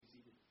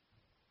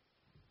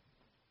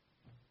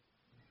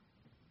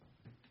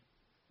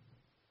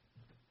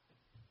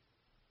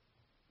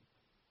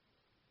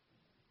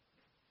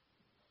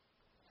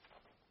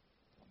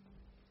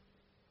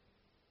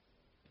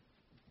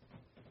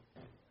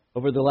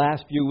Over the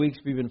last few weeks,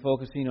 we've been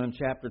focusing on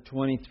chapter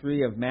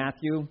 23 of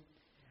Matthew,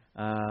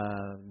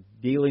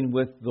 dealing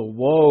with the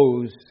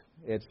woes.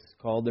 It's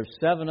called, there's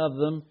 7 of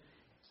them.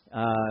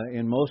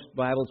 In most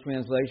Bible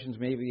translations,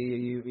 maybe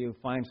you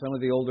find some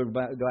of the older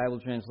Bible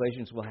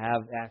translations will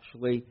have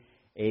actually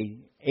a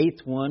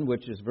 8th one,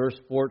 which is verse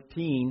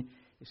 14.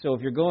 So if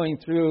you're going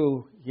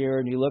through here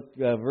and you look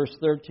verse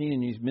 13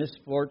 and you miss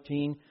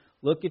 14,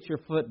 look at your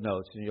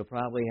footnotes and you'll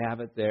probably have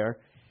it there.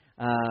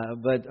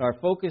 But our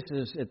focus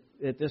is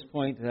at this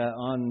point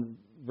on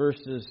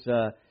verses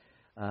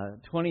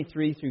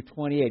 23 through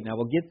 28. Now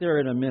we'll get there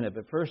in a minute,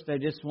 but first I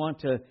just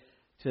want to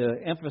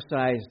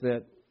emphasize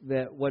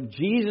that what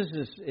Jesus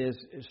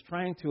is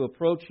trying to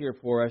approach here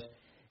for us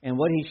and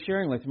what He's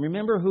sharing with them.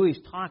 Remember who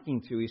He's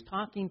talking to. He's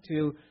talking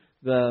to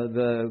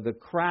the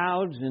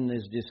crowds and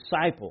His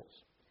disciples.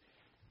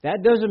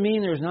 That doesn't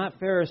mean there's not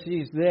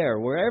Pharisees there.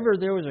 Wherever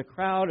there was a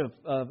crowd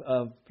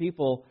of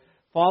people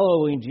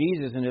following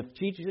Jesus, and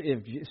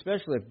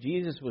especially if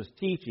Jesus was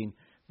teaching,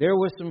 there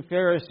was some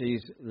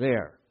Pharisees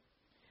there.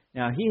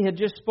 Now, He had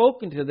just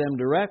spoken to them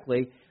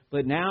directly,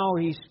 but now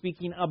He's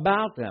speaking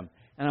about them.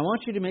 And I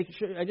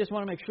just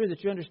want to make sure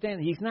that you understand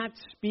that He's not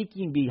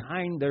speaking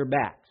behind their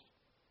backs.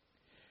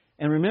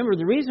 And remember,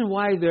 the reason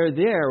why they're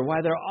there,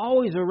 why they're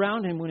always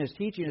around Him when He's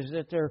teaching, is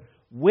that they're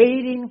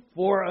waiting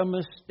for a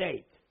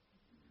mistake.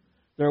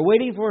 They're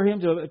waiting for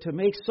Him to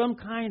make some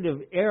kind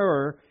of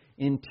error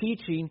in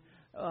teaching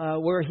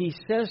where He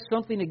says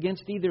something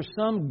against either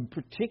some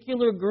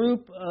particular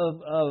group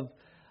of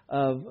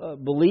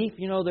belief.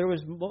 You know, there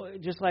was,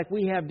 just like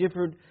we have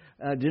different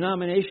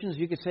denominations,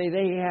 you could say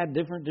they had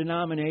different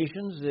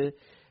denominations.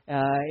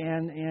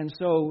 And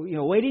so, you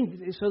know,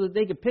 waiting so that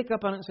they could pick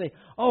up on it and say,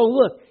 oh,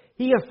 look,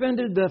 he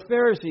offended the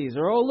Pharisees.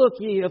 Or, oh, look,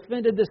 he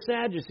offended the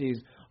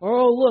Sadducees. Or,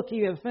 oh, look,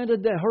 he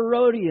offended the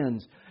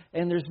Herodians.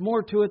 And there's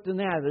more to it than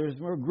that. There's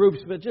more groups,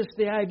 but just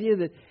the idea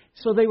that,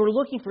 so they were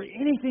looking for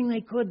anything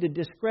they could to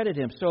discredit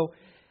Him. So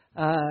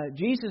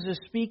Jesus is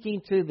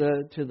speaking to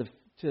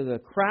the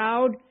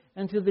crowd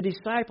and to the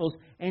disciples,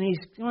 and He's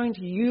going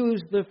to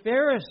use the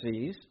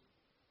Pharisees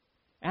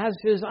as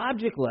His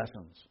object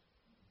lessons.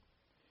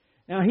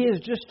 Now, He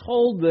has just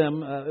told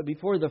them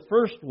before the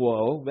first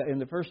woe, in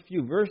the first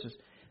few verses,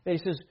 that He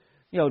says,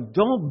 you know,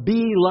 don't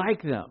be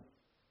like them.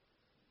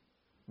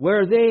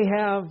 Where they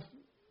have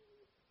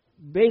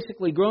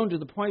basically grown to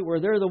the point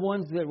where they're the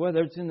ones that,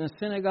 whether it's in the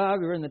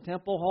synagogue or in the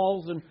temple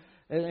halls and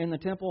in the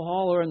temple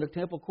hall or in the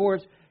temple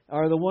courts,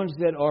 are the ones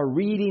that are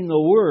reading the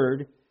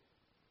Word.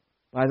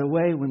 By the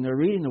way, when they're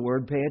reading the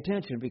Word, pay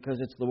attention because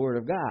it's the Word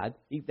of God.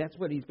 That's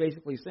what He's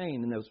basically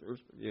saying in those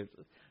first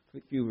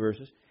few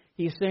verses.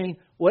 He's saying,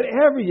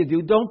 whatever you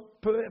do, don't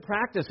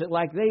practice it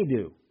like they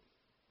do.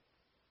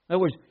 In other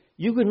words,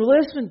 you can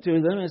listen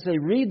to them and say,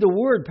 read the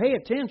Word, pay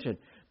attention,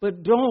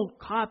 but don't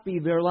copy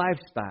their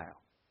lifestyle.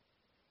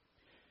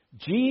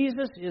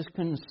 Jesus is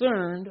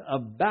concerned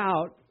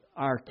about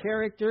our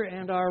character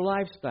and our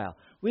lifestyle.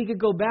 We could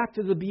go back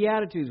to the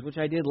Beatitudes, which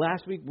I did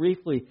last week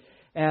briefly,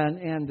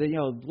 and you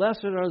know,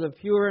 blessed are the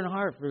pure in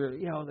heart, for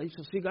you know they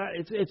shall see God.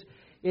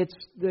 It's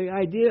the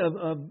idea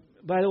of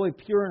by the way,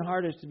 pure in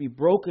heart is to be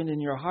broken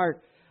in your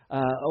heart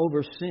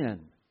over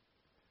sin,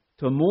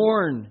 to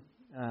mourn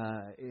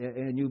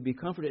and you be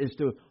comforted is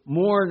to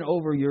mourn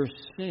over your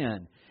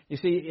sin. You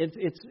see,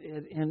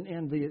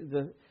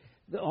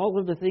 all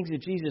of the things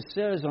that Jesus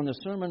says on the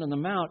Sermon on the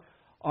Mount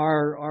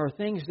are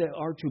things that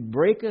are to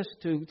break us,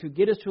 to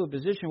get us to a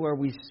position where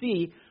we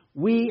see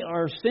we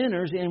are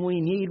sinners and we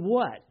need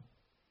what?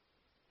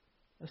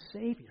 A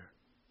Savior.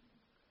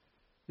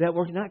 That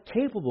we're not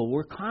capable.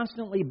 We're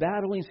constantly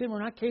battling sin.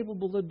 We're not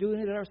capable of doing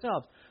it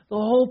ourselves. The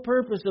whole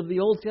purpose of the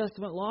Old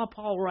Testament law,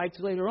 Paul writes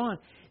later on,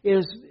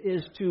 is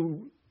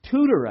to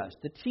tutor us,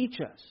 to teach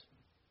us.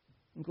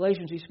 In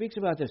Galatians, he speaks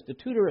about this, to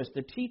tutor us,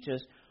 to teach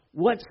us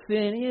what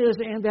sin is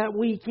and that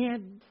we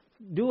can't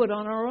do it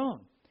on our own.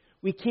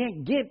 We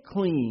can't get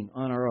clean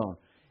on our own.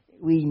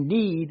 We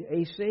need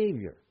a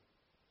Savior.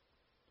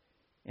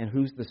 And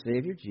who's the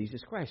Savior?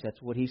 Jesus Christ.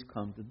 That's what He's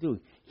come to do.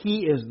 He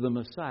is the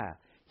Messiah.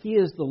 He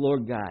is the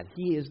Lord God.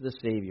 He is the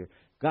Savior.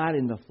 God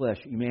in the flesh,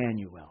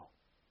 Emmanuel.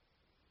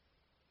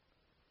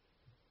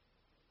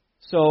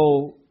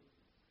 So,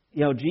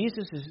 you know,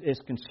 Jesus is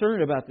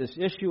concerned about this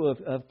issue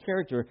of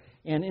character.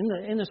 And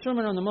in the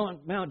Sermon on the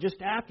Mount,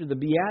 just after the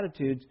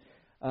Beatitudes,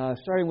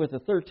 starting with the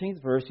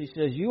 13th verse, He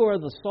says, you are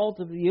the salt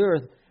of the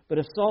earth, but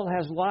if salt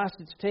has lost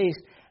its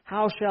taste,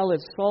 how shall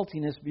its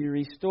saltiness be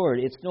restored?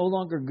 It's no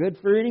longer good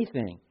for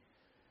anything,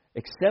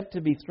 except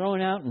to be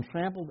thrown out and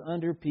trampled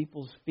under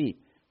people's feet.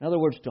 In other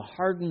words, to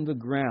harden the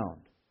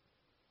ground.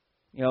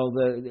 You know,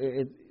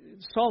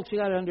 salt, you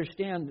got to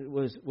understand,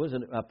 was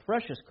a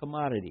precious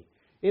commodity.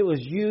 It was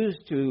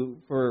used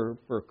for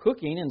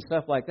cooking and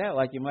stuff like that,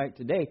 like you might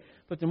today.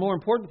 But the more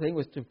important thing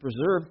was to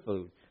preserve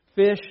food,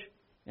 fish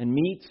and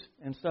meats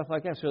and stuff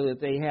like that, so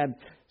that they had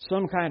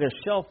some kind of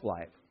shelf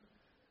life.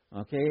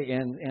 Okay,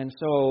 and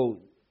so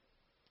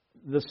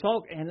the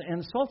salt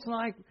and salt's not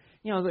like,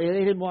 you know, they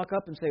didn't walk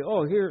up and say,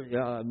 oh, here,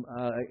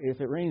 if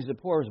it rains, it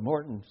pours,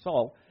 Morton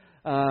salt.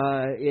 They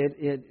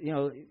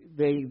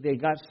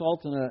got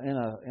salt in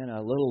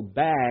a little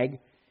bag,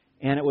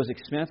 and it was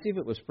expensive.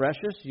 It was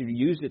precious. You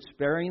used it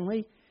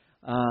sparingly,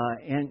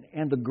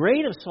 and the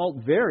grade of salt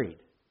varied.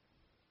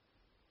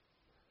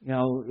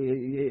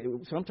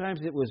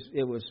 Sometimes it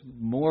was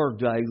more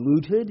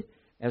diluted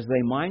as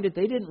they mined it.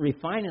 They didn't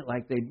refine it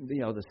like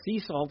the sea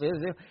salt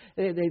is.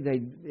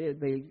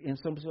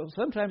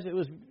 Sometimes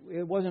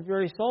it wasn't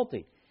very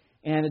salty,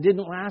 and it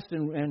didn't last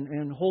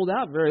and hold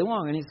out very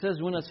long. And he says,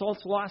 when a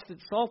salt's lost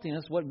its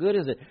saltiness, what good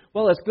is it?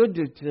 Well, it's good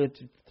to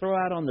throw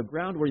out on the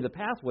ground where the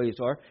pathways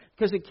are,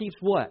 because it keeps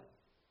what?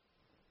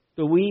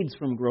 The weeds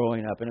from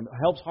growing up, and it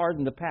helps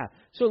harden the path.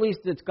 So at least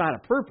it's got a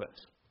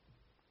purpose.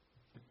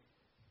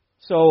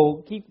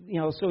 So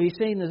So he's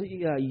saying that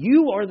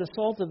you are the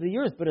salt of the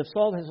earth, but if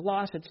salt has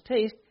lost its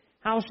taste,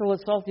 how shall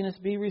its saltiness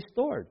be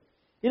restored?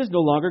 It is no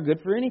longer good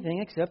for anything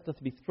except to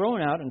be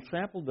thrown out and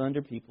trampled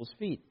under people's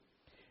feet.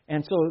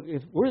 And so,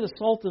 if we're the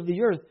salt of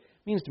the earth,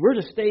 it means we're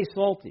to stay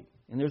salty,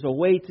 and there's a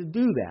way to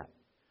do that,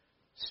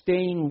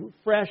 staying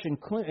fresh and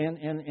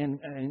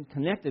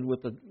connected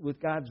with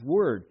God's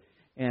Word,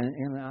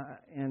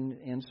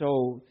 and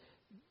so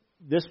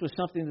this was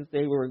something that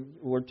they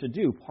were to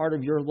do, part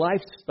of your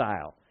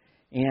lifestyle.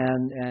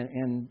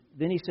 And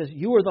then he says,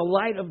 you are the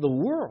light of the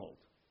world.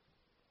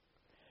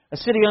 A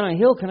city on a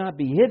hill cannot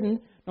be hidden,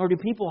 nor do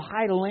people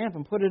hide a lamp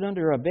and put it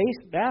under a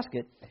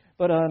basket,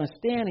 but on a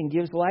stand and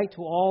gives light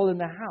to all in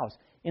the house.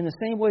 In the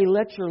same way,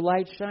 let your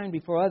light shine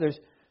before others,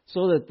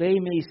 so that they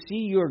may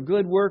see your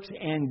good works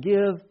and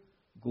give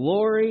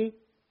glory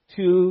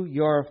to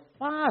your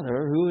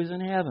Father who is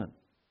in heaven.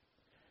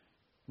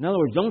 In other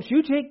words, don't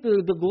you take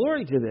the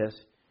glory to this.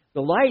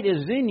 The light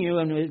is in you,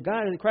 and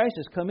God, Christ,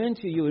 has come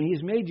into you, and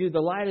He's made you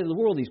the light of the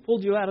world. He's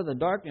pulled you out of the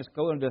darkness,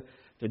 going to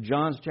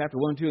John's chapter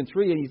 1, 2, and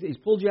 3, and He's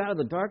pulled you out of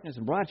the darkness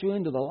and brought you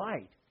into the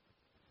light.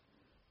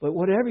 But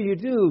whatever you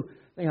do,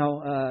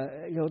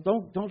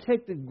 don't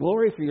take the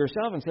glory for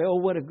yourself and say, "Oh,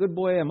 what a good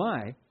boy am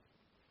I."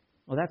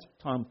 Well, that's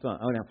Tom Thumb.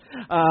 Oh no.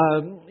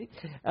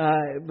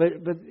 But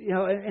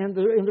and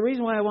the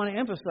reason why I want to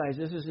emphasize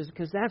this is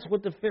because that's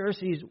what the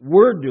Pharisees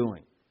were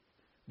doing.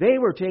 They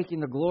were taking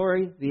the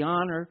glory, the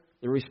honor,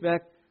 the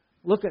respect.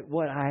 Look at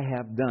what I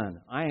have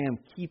done. I am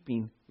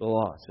keeping the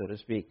law, so to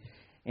speak.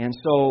 And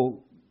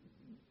so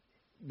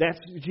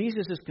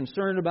Jesus is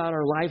concerned about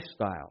our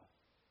lifestyle.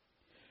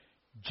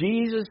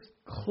 Jesus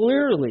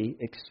clearly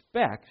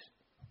expects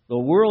the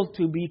world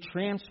to be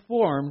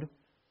transformed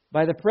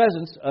by the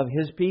presence of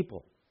His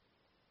people.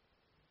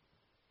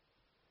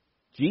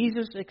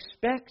 Jesus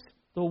expects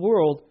the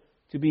world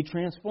to be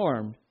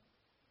transformed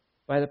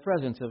by the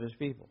presence of His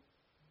people.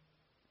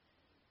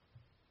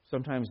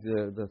 Sometimes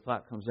the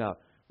thought comes out,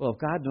 well, if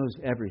God knows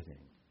everything,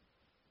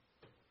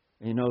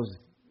 and He knows,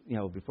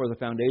 before the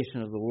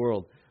foundation of the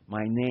world,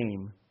 my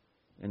name,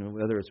 and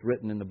whether it's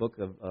written in the book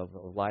of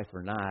life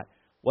or not,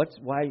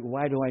 why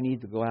do I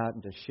need to go out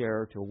and to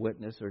share, to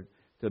witness, or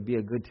to be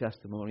a good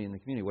testimony in the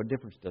community? What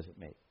difference does it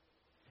make?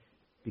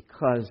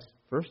 Because,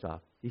 first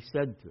off, He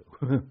said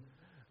to.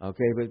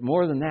 Okay, but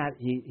more than that,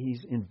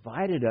 He's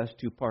invited us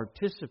to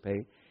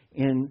participate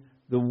in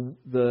the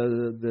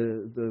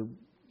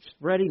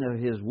spreading of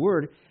His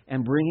Word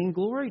and bringing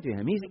glory to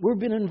Him. We've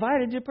been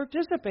invited to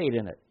participate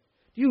in it.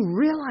 Do you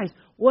realize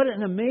what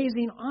an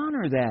amazing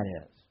honor that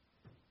is?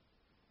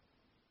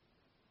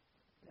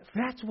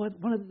 That's what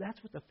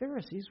the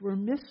Pharisees were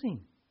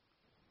missing.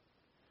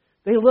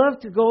 They love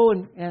to go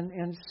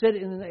and sit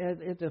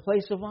at the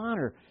place of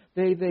honor.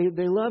 They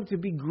love to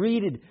be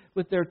greeted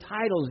with their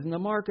titles in the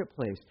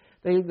marketplace.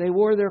 They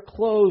wore their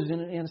clothes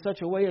in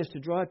such a way as to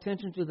draw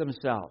attention to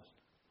themselves,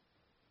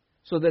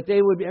 so that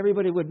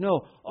everybody would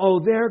know,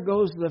 oh, there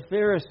goes the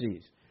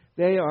Pharisees.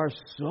 They are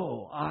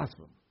so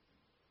awesome.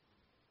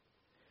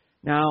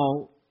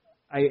 Now,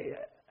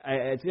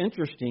 it's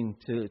interesting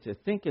to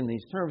think in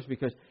these terms,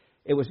 because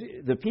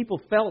the people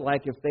felt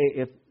like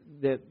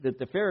that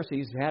the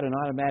Pharisees had an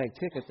automatic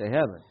ticket to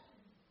heaven,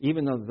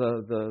 even though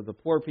the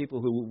poor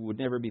people who would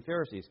never be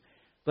Pharisees.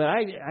 But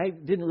I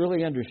didn't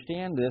really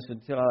understand this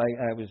until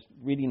I was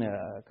reading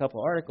a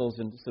couple articles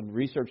and some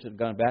research that had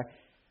gone back.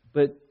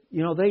 But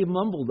they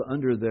mumbled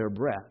under their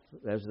breath,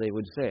 as they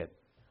would say it.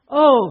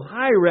 Oh,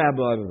 hi,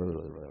 Rabbi.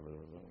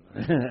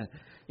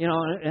 In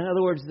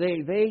other words,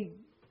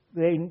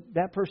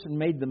 that person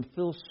made them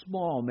feel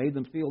small, made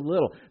them feel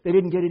little. They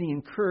didn't get any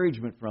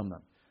encouragement from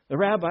them. The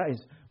rabbis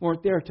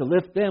weren't there to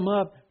lift them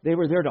up. They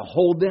were there to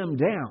hold them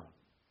down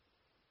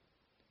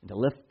and to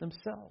lift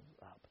themselves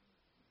up.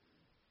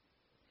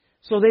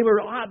 So they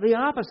were the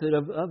opposite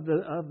of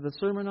the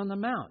Sermon on the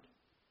Mount.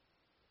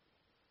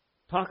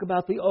 Talk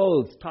about the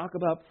oaths, talk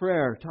about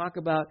prayer, talk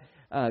about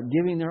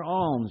giving their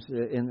alms.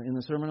 In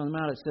the Sermon on the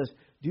Mount, it says,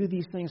 do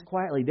these things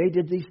quietly. They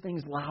did these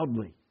things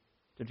loudly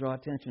to draw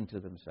attention to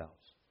themselves.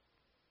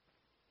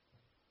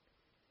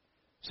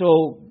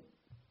 So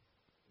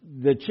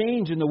the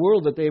change in the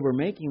world that they were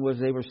making was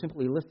they were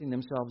simply lifting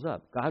themselves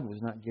up. God was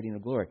not getting the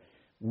glory.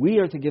 We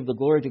are to give the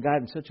glory to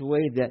God in such a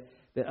way that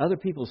other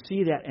people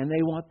see that, and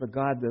they want the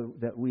God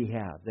that we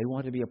have. They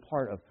want to be a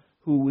part of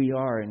who we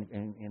are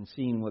and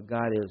seeing what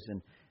God is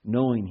and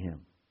knowing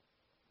Him.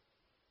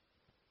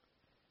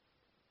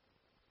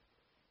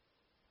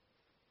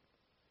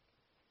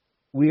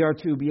 We are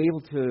to be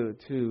able to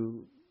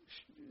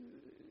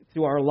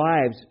through our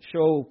lives,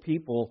 show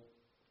people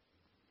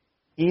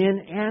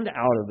in and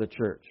out of the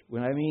church.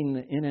 When I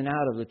mean in and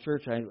out of the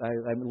church, I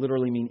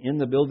literally mean in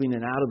the building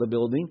and out of the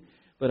building,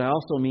 but I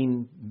also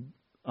mean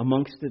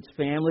amongst its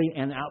family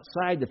and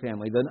outside the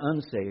family, the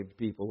unsaved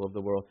people of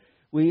the world.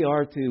 We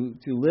are to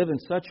live in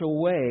such a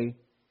way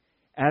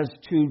as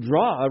to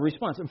draw a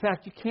response. In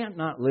fact, you can't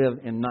not live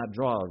and not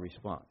draw a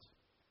response.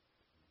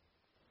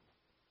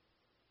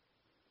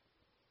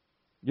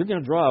 You're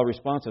going to draw a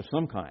response of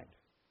some kind,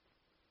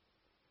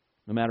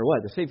 no matter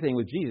what. The same thing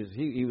with Jesus.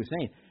 He was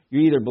saying,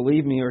 you either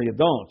believe me or you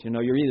don't. You know,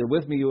 you're either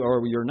with me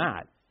or you're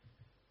not.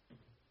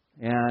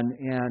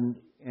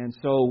 And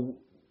so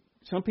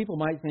some people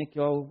might think,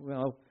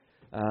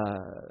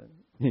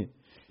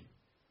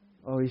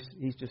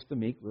 he's just a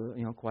meek,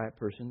 quiet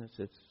person that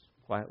sits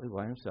quietly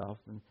by himself,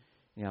 and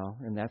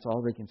that's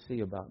all they can see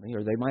about me.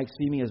 Or they might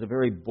see me as a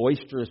very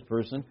boisterous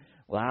person,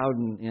 loud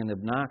and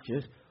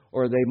obnoxious.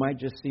 Or they might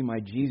just see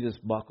my Jesus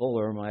buckle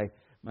or my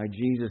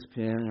Jesus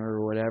pin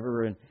or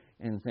whatever,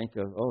 and think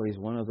of, he's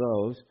one of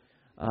those.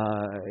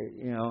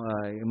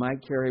 I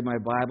might carry my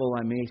Bible.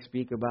 I may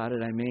speak about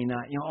it. I may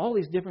not. All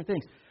these different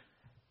things.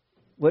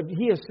 What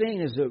he is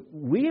saying is that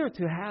we are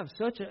to have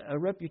such a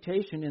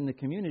reputation in the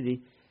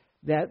community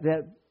that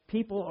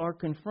people are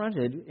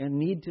confronted and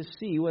need to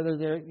see whether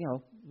they're,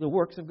 the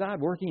works of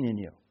God working in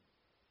you.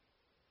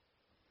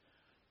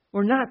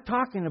 We're not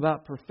talking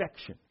about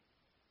perfection.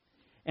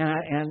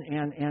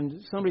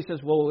 And somebody says,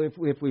 well,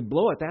 if we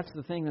blow it, that's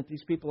the thing that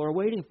these people are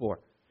waiting for.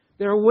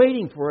 They're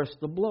waiting for us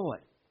to blow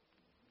it.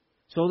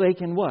 So they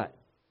can what?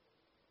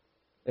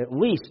 At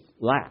least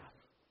laugh.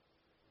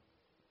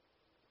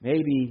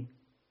 Maybe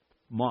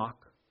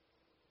mock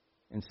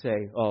and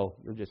say,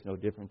 you're just no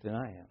different than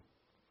I am.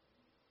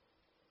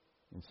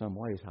 In some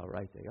ways, how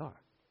right they are.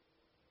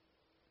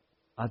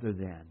 Other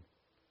than,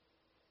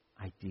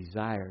 I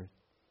desire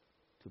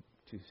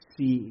to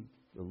see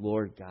the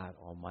Lord God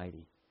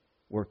Almighty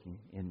working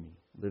in me,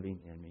 living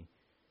in me,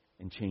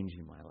 and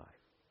changing my life.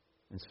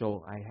 And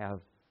so I have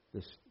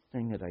this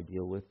thing that I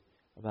deal with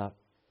about,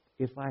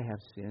 if I have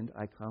sinned,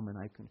 I come and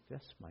I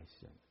confess my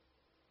sin.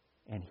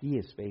 And He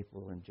is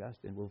faithful and just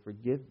and will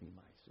forgive me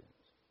my sins.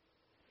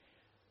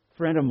 A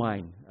friend of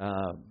mine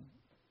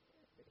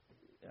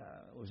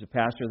was a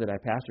pastor that I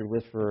pastored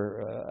with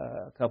for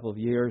a couple of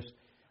years.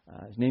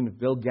 His name is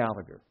Bill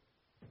Gallagher.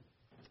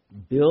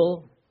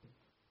 Bill,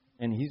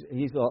 and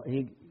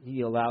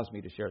he allows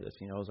me to share this.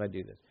 He knows I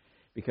do this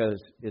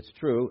because it's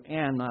true.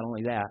 And not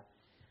only that,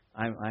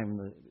 I'm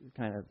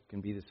kind of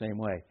can be the same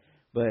way.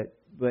 But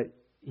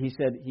he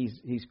said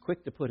he's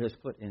quick to put his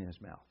foot in his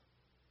mouth,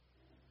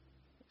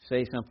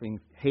 say something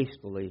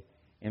hastily,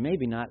 and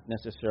maybe not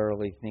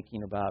necessarily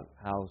thinking about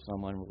how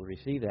someone will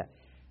receive that.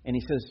 And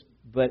he says,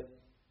 but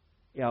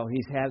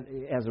he's had,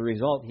 as a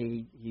result,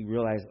 he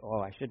realized,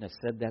 I shouldn't have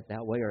said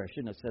that way, or I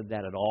shouldn't have said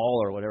that at all,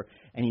 or whatever.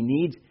 And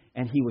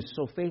he was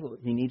so faithful,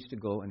 he needs to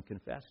go and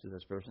confess to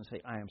this person,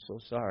 say, I am so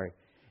sorry.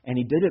 And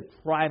he did it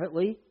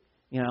privately,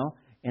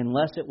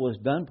 unless it was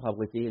done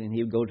publicly, and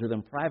he would go to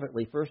them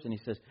privately first, and he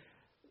says,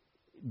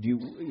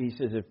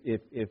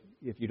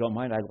 if you don't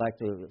mind, I'd like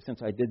to,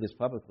 since I did this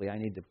publicly, I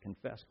need to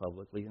confess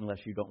publicly,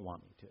 unless you don't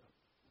want me to.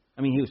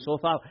 I mean, he was so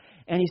thoughtful.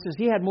 And he says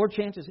he had more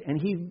chances, and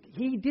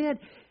he did.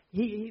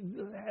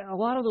 A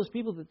lot of those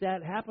people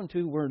that happened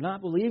to were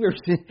not believers,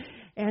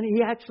 and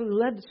he actually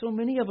led so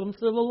many of them to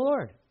the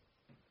Lord.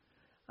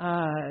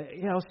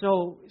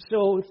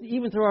 So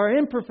even through our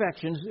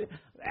imperfections,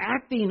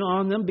 acting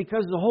on them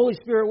because of the Holy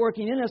Spirit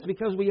working in us,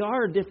 because we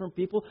are different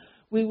people,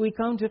 we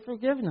come to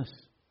forgiveness.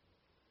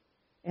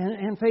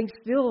 And things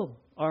still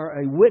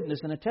are a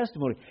witness and a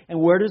testimony. And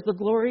where does the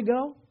glory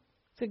go?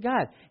 To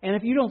God. And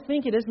if you don't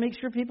think it is, make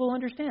sure people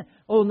understand.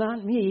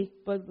 Not me,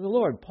 but the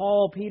Lord.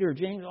 Paul, Peter,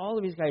 James, all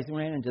of these guys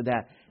ran into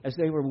that as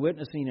they were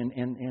witnessing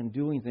and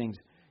doing things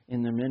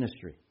in their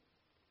ministry.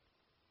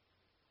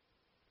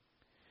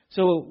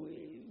 So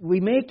we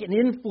make an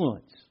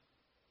influence.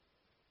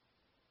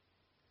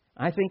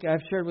 I think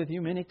I've shared with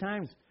you many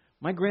times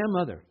my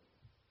grandmother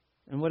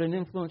and what an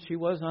influence she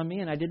was on me,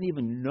 and I didn't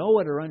even know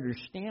it or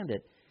understand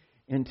it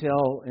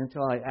until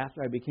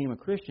after I became a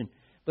Christian.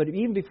 But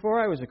even before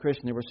I was a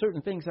Christian, there were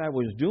certain things I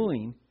was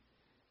doing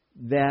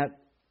that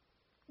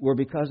were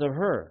because of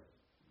her.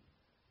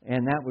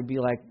 And that would be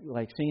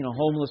like seeing a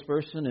homeless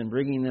person and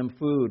bringing them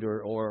food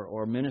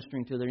or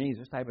ministering to their needs,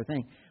 this type of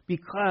thing.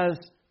 Because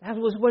that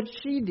was what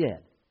she did.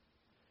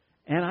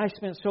 And I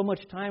spent so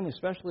much time,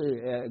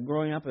 especially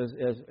growing up as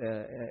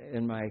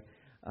in my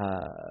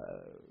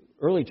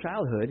early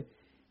childhood,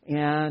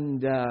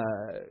 and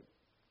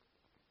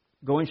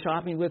going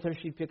shopping with her.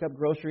 She'd pick up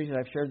groceries, and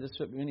I've shared this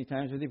many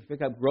times with you.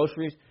 Pick up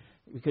groceries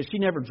because she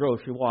never drove.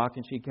 She walked,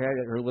 and she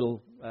carried her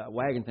little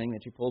wagon thing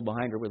that she pulled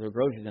behind her with her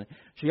groceries in it.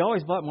 She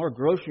always bought more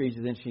groceries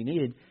than she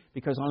needed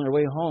because on their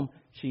way home,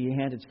 she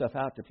handed stuff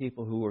out to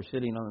people who were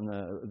sitting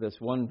on this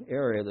one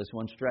area, this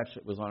one stretch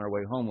that was on her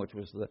way home, which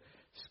was the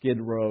Skid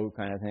Row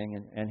kind of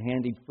thing, and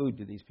handing food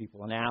to these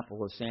people, an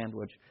apple, a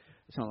sandwich,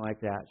 something like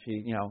that.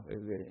 She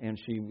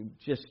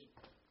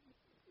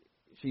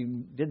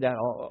did that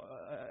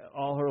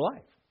all her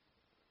life.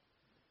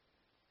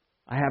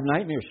 I have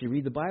nightmares. She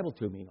read the Bible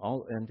to me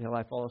until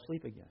I fall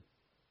asleep again.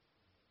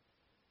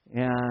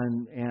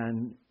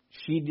 And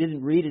she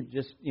didn't read it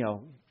just,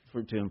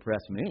 to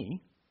impress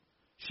me.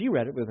 She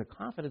read it with a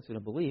confidence and a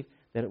belief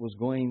that it was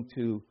going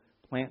to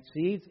plant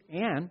seeds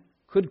and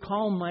could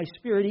calm my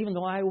spirit even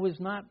though I was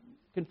not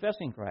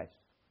confessing Christ.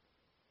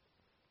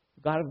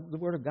 The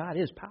Word of God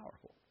is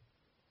powerful.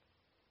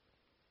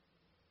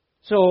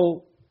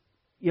 So,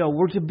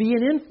 we're to be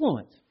an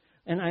influence.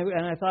 And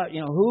I thought,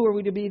 who are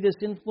we to be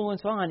this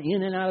influence on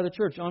in and out of the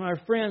church? On our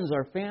friends,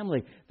 our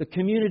family, the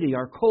community,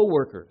 our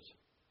co-workers.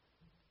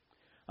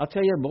 I'll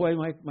tell you, boy,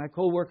 my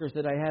co-workers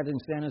that I had in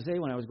San Jose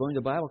when I was going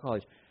to Bible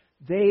college,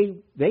 they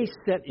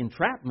set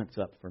entrapments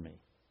up for me.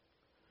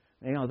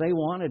 They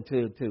wanted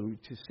to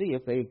see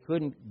if they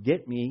couldn't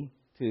get me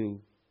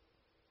to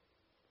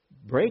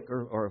break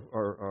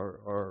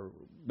or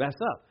mess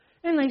up.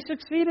 And they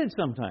succeeded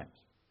sometimes.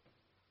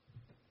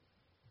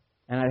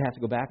 And I'd have to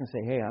go back and say,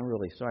 hey, I'm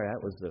really sorry.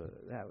 That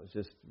was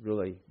just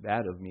really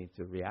bad of me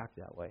to react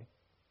that way.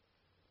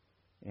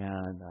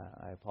 And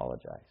I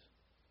apologize.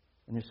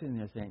 And they're sitting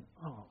there saying,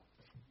 oh,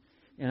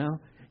 and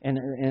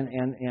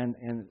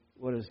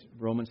what does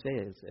Romans say?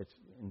 It's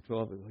in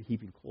 12,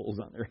 heaping coals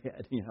on their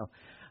head,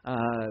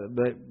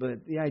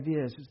 But the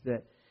idea is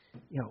that,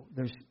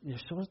 there's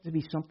supposed to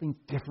be something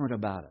different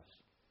about us.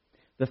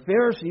 The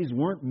Pharisees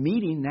weren't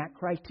meeting that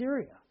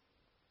criteria.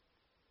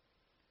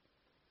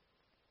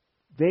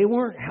 They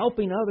weren't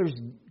helping others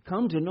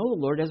come to know the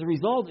Lord. As a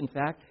result, in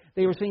fact,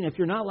 they were saying, if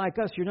you're not like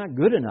us, you're not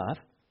good enough.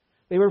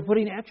 They were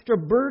putting extra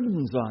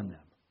burdens on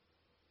them.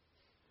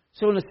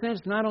 So in a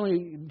sense,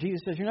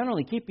 Jesus says, you're not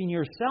only keeping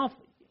yourself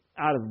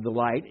out of the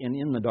light and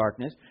in the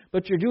darkness,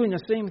 but you're doing the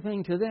same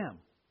thing to them.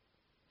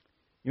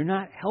 You're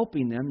not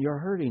helping them, you're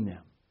hurting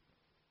them.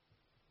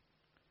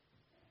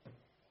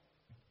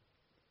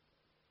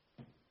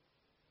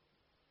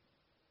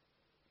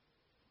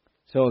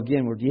 So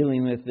again, we're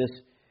dealing with this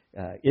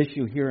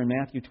issue here in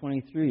Matthew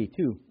 23,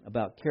 too,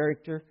 about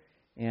character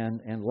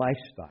and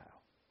lifestyle.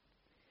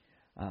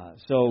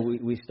 So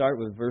we start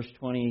with verse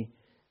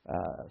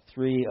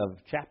 23 of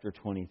chapter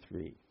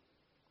 23.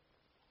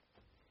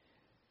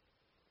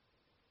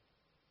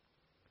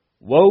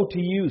 Woe to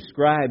you,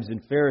 scribes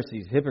and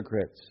Pharisees,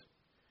 hypocrites!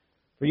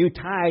 For you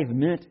tithe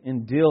mint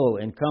and dill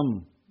and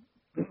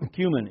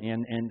cumin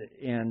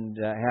and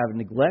have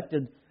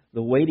neglected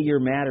the weightier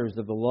matters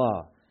of the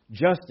law,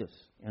 justice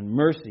and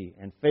mercy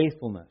and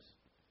faithfulness.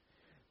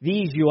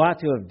 These you ought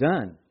to have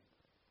done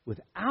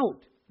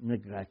without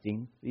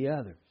neglecting the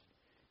others.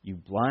 You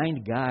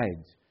blind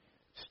guides,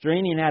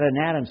 straining at a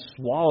gnat and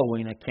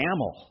swallowing a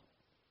camel.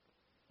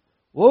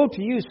 Woe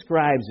to you,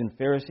 scribes and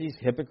Pharisees,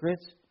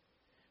 hypocrites!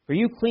 For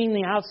you clean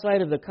the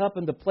outside of the cup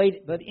and the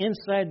plate, but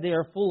inside they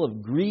are full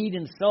of greed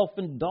and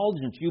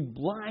self-indulgence. You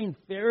blind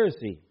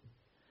Pharisee!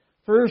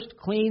 First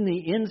clean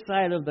the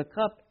inside of the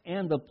cup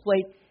and the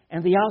plate,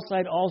 and the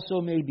outside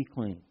also may be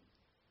clean.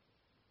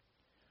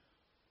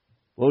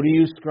 Woe to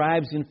you,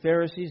 scribes and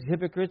Pharisees,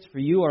 hypocrites! For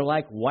you are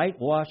like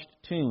whitewashed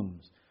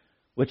tombs,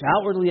 which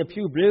outwardly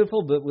appear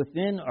beautiful, but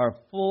within are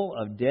full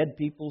of dead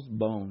people's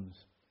bones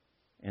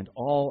and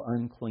all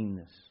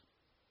uncleanness.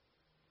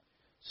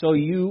 So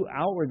you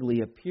outwardly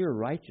appear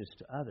righteous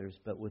to others,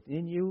 but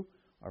within you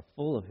are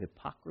full of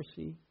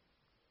hypocrisy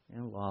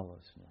and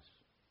lawlessness.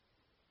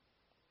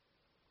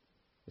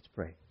 Let's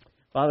pray.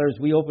 Father, as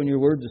we open your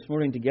word this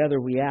morning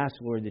together, we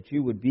ask, Lord, that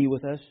you would be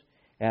with us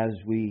as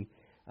we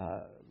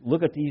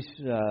look at these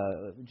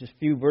just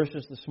few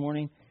verses this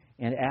morning,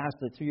 and ask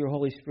that through your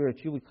Holy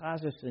Spirit you would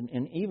cause us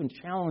and even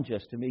challenge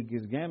us to be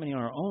examining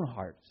our own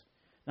hearts.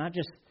 Not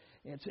just,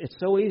 it's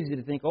so easy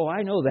to think, oh,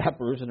 I know that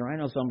person or I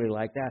know somebody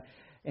like that,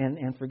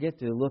 and forget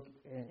to look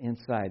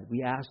inside.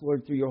 We ask,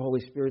 Lord, through your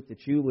Holy Spirit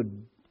that you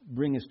would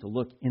bring us to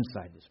look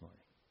inside this morning.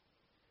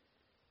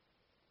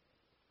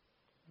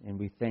 And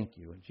we thank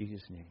you in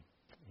Jesus' name.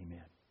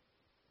 Amen.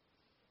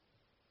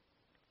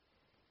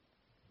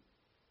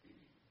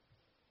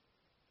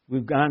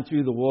 We've gone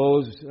through the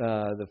woes,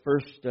 the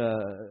first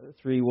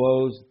three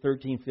woes,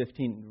 13,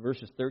 15,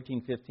 verses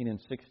 13, 15, and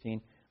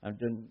 16. I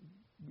didn't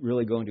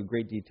really go into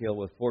great detail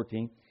with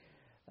 14.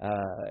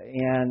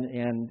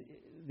 And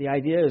the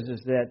idea is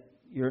that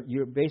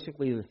you're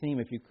basically the theme,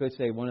 if you could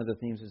say one of the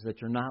themes, is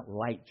that you're not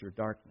light, you're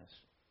darkness.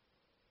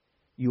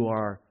 You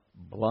are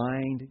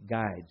blind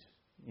guides.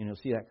 And you'll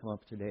see that come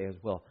up today as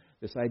well.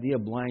 This idea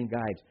of blind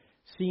guides,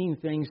 seeing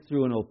things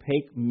through an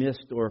opaque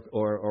mist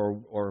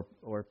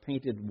or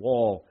painted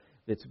wall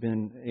that's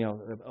been,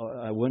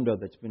 a window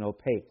that's been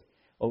opaque.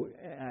 Oh,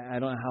 I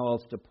don't know how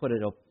else to put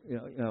it.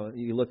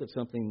 You look at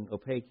something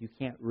opaque, you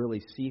can't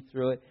really see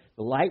through it.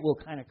 The light will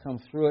kind of come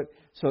through it,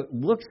 so it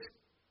looks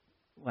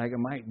like it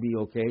might be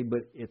okay,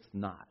 but it's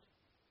not.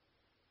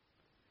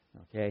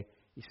 Okay?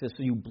 He says,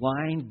 so you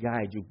blind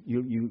guides,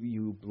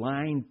 you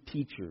blind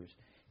teachers.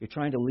 You're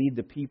trying to lead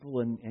the people,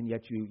 and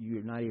yet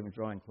you're not even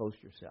drawing close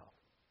yourself.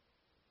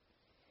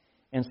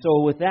 And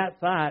so with that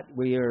thought,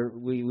 we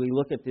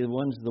look at the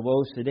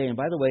woes today. And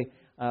by the way,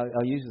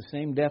 I'll use the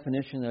same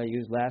definition that I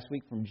used last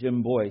week from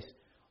Jim Boyce.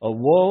 A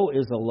woe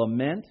is a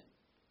lament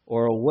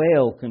or a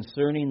wail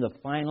concerning the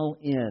final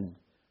end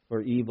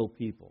for evil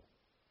people.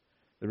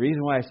 The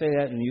reason why I say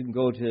that, and you can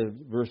go to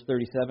verse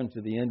 37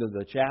 to the end of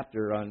the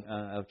chapter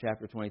of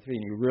chapter 23,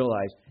 and you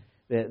realize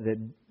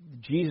that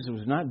Jesus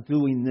was not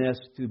doing this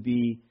to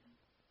be,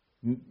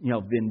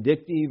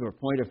 vindictive or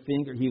point a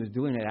finger. He was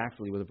doing it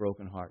actually with a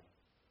broken heart.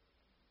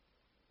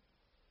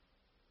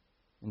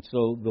 And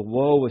so the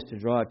woe was to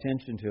draw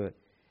attention to it.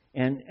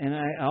 And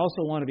I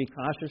also want to be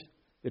cautious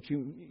that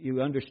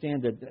you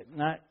understand that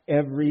not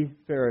every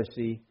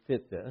Pharisee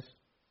fit this,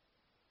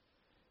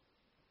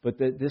 but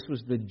that this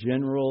was the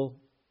general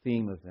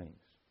theme of things.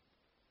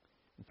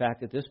 In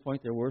fact, at this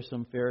point, there were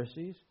some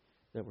Pharisees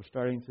that were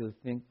starting to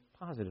think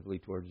positively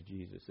towards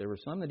Jesus. There were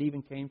some that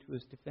even came to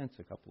his defense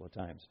a couple of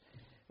times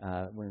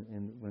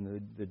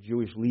when the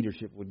Jewish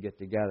leadership would get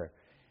together.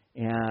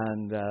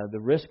 And the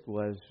risk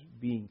was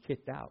being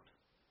kicked out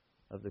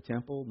of the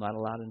temple, not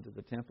allowed into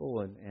the temple,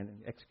 and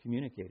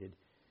excommunicated.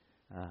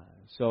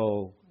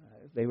 So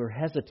they were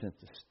hesitant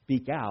to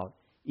speak out,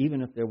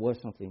 even if there was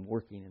something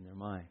working in their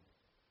mind.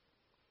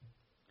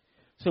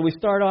 So we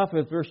start off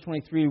with verse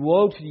 23,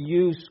 woe to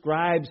you,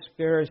 scribes,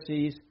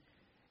 Pharisees,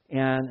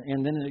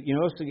 and then you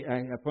notice,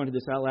 I pointed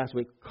this out last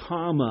week,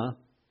 comma,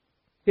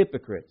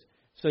 hypocrites.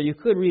 So you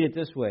could read it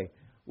this way,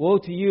 woe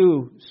to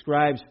you,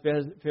 scribes,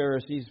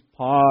 Pharisees,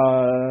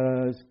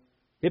 pause,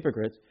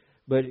 hypocrites,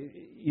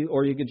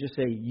 or you could just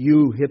say,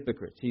 you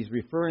hypocrites. He's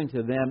referring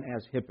to them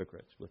as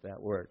hypocrites with that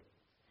word.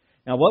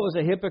 Now, what was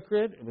a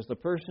hypocrite? It was the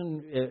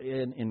person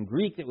in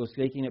Greek that was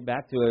taking it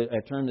back to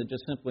a term that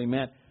just simply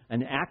meant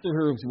an actor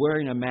who was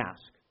wearing a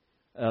mask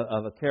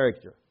of a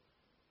character.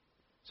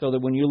 So that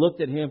when you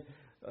looked at him,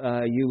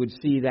 you would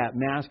see that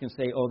mask and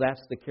say, oh,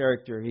 that's the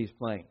character he's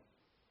playing.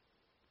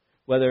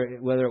 Whether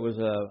it was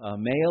a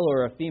male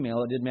or a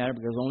female, it didn't matter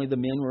because only the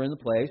men were in the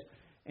place.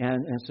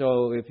 And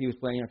so if he was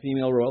playing a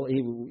female role,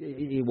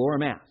 he wore a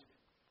mask.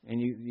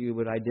 And you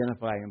would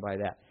identify him by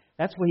that.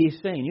 That's what he's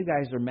saying. You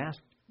guys are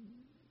masked,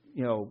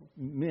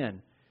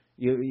 men.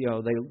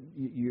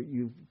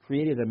 You've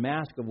created a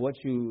mask of what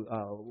you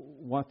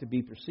want to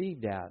be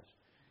perceived as.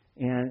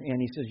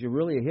 And he says, you're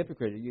really a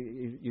hypocrite.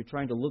 You're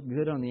trying to look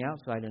good on the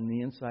outside, and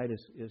the inside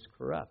is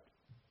corrupt.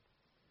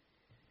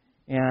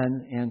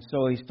 And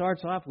so he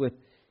starts off with,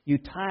 you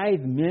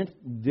tithe mint,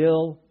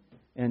 dill,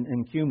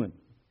 and cumin.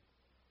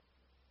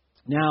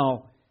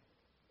 Now,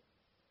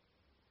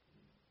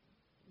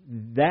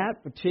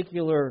 that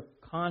particular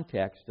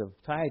context of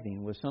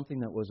tithing was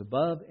something that was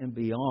above and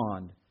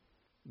beyond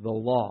the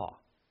law.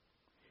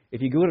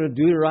 If you go to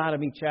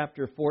Deuteronomy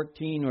chapter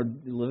 14 or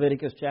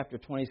Leviticus chapter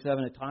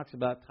 27, it talks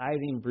about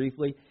tithing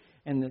briefly,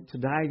 and to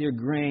tithe your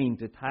grain,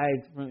 to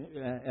tithe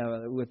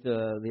with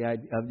the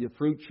of your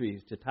fruit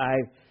trees, to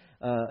tithe,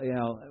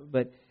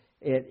 but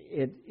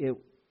it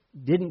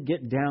didn't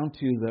get down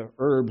to the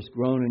herbs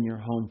grown in your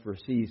home for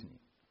seasoning.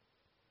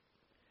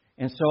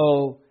 And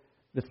so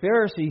the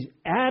Pharisees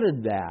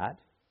added that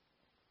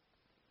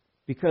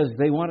because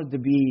they wanted to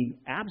be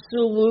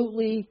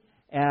absolutely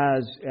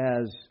as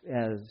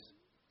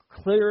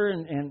clear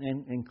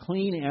and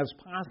clean as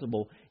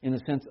possible in the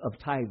sense of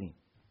tithing.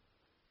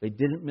 They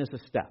didn't miss a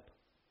step.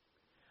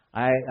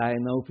 I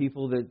know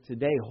people that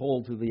today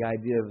hold to the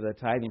idea of the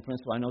tithing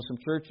principle. I know some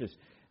churches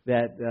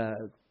that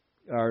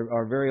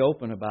are very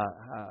open about,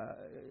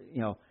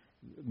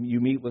 you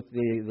meet with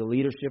the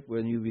leadership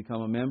when you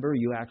become a member.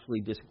 You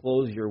actually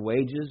disclose your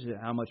wages,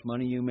 how much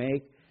money you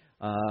make,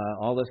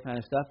 all this kind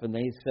of stuff, and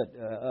they set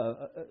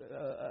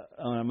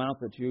an amount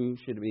that you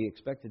should be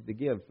expected to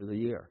give for the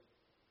year.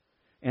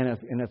 And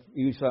if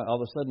you saw all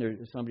of a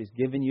sudden somebody's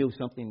giving you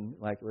something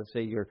like, let's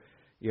say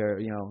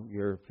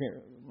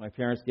my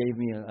parents gave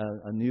me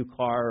a new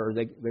car, or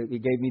they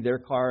gave me their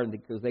car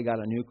because they got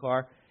a new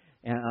car.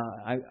 And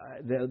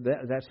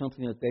that's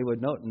something that they would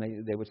note, and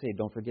they would say,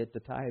 don't forget to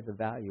tithe the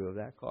value of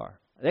that car.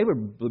 They were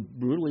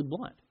brutally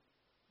blunt.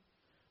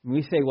 And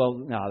we say, well,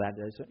 no,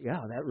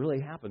 that really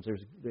happens.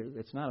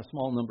 It's not a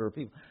small number of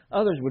people.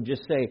 Others would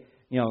just say,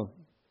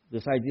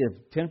 this idea of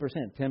 10%,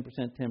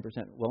 10%,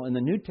 10%. Well, in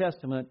the New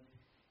Testament,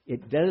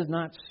 it does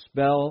not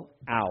spell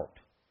out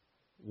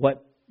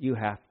what you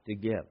have to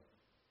give.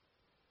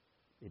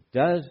 It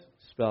does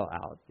spell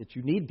out that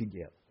you need to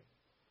give.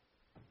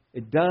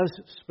 It does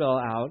spell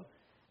out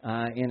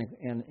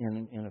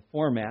in a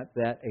format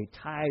that a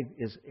tithe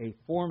is a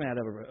format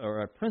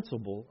or a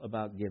principle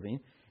about giving.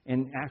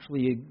 And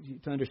actually,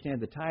 to understand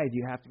the tithe,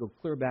 you have to go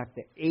clear back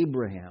to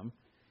Abraham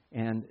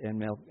and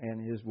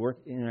his work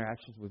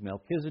interactions with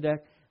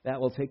Melchizedek. That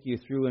will take you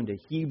through into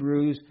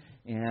Hebrews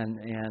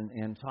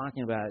and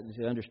talking about it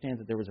to understand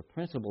that there was a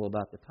principle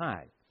about the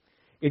tithe.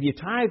 If you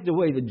tithe the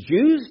way the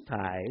Jews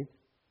tithe,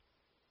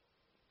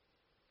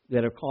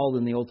 that are called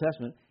in the Old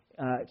Testament,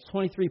 it's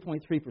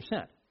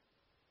 23.3%.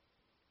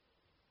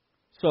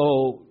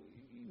 So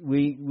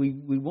we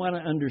want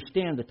to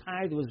understand the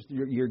tithe was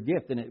your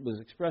gift, and it was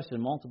expressed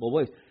in multiple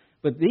ways.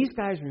 But these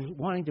guys were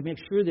wanting to make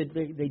sure that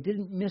they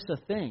didn't miss a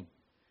thing.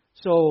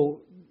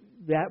 So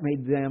that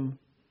made them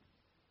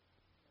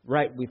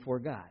right before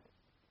God.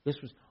 This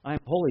was, I'm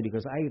holy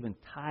because I even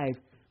tithe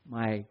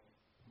my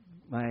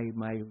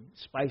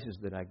spices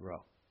that I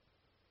grow.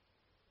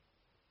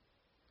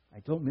 I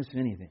don't miss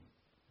anything.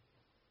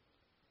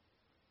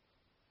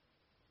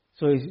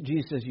 So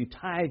Jesus says, you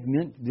tithe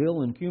mint,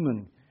 dill, and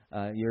cumin,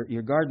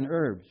 your garden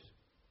herbs.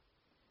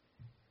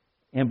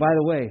 And by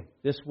the way,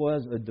 this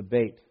was a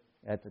debate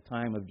at the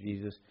time of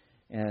Jesus,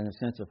 and in the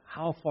sense of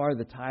how far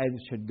the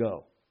tithes should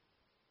go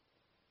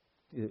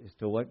as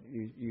to what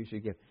you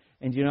should give.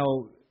 And you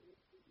know,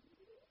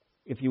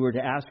 if you were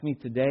to ask me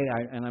today,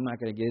 and I'm not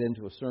going to get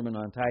into a sermon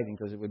on tithing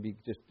because it would be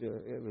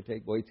it would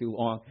take way too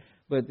long.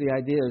 But the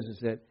idea is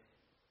that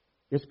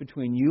it's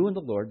between you and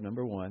the Lord,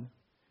 number one.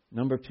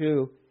 Number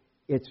two,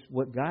 it's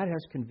what God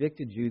has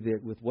convicted you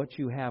that with what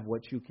you have,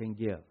 what you can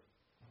give.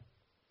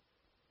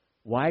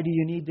 Why do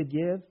you need to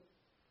give?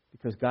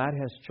 Because God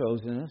has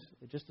chosen us,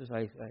 just as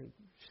I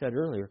said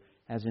earlier,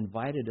 has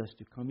invited us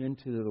to come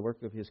into the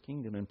work of His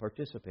kingdom and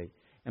participate.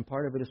 And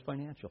part of it is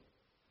financial.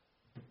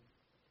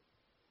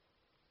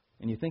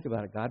 And you think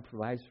about it, God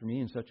provides for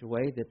me in such a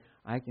way that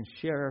I can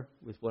share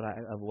with what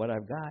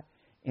I've got,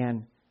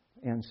 and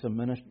some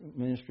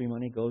ministry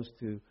money goes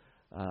to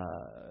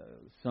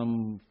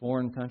some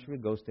foreign country,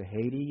 it goes to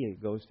Haiti,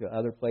 it goes to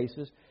other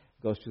places,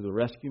 it goes to the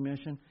rescue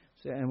mission,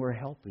 and we're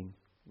helping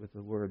with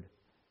the Word,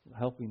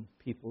 helping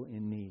people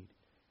in need,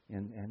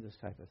 and this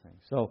type of thing.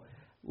 So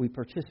we're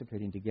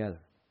participating together.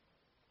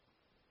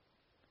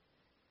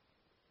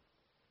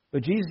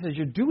 But Jesus says,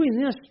 you're doing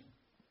this,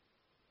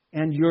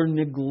 and you're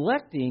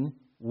neglecting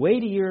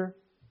weightier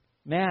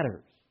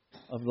matters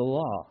of the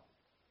law.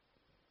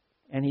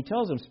 And He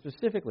tells them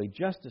specifically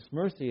justice,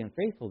 mercy, and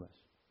faithfulness.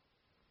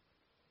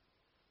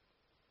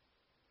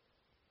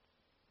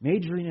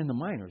 Majoring in the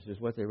minors is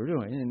what they were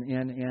doing,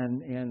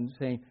 and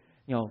saying,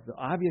 you know, the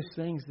obvious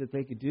things that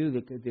they could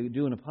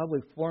do in a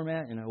public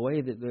format in a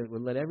way that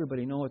would let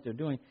everybody know what they're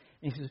doing.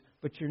 And He says,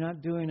 but you're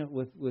not doing it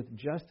with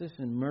justice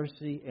and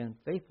mercy and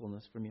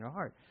faithfulness from your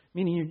heart.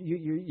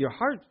 Meaning your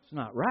heart's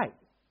not right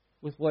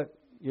with what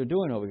you're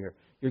doing over here.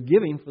 You're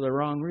giving for the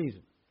wrong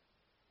reason.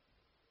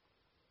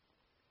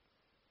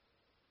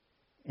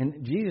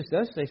 And Jesus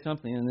does say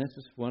something, and this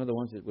is one of the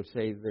ones that would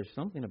say there's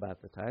something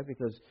about the tithe,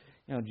 because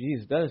you know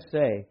Jesus does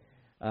say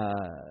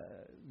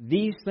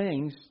these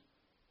things,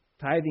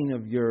 tithing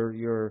of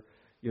your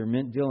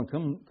mint, dill, and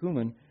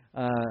cumin,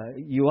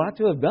 you ought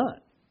to have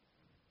done.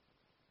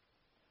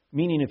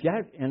 Meaning, if you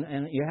have,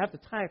 and you have to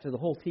tie it to the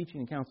whole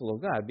teaching and counsel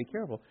of God. Be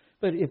careful.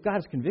 But if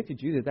God's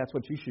convicted you that that's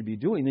what you should be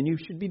doing, then you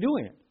should be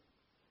doing it.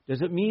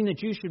 Does it mean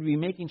that you should be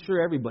making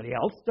sure everybody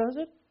else does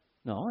it?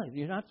 No,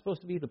 you're not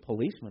supposed to be the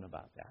policeman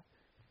about that.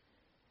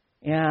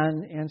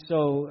 And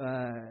so,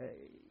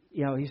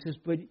 you know, He says,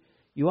 but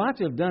you ought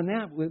to have done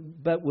that,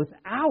 but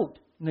without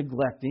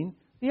neglecting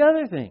the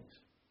other things.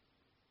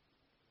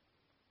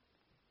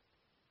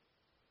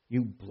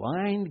 You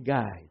blind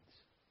guides.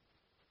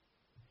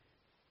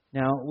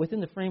 Now,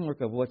 within the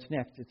framework of what's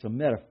next, it's a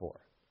metaphor.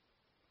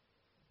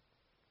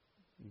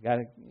 You've got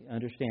to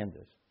understand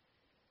this.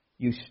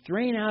 You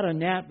strain out a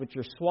gnat, but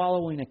you're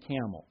swallowing a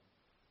camel.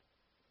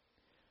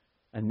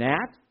 A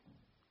gnat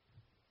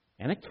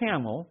and a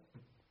camel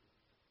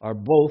are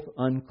both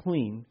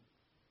unclean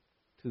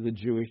to the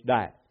Jewish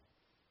diet.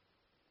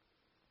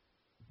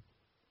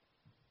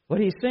 What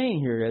He's saying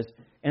here is,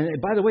 and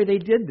by the way, they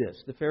did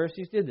this. The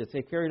Pharisees did this.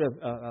 They carried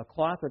a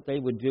cloth that they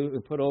would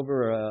put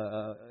over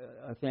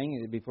a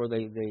thing before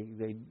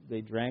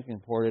they drank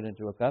and poured it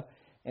into a cup,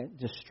 and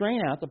to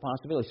strain out the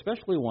possibility,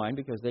 especially wine,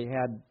 because they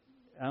had,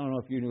 I don't know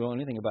if you know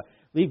anything about,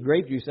 leave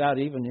grape juice out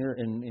even here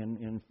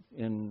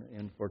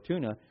in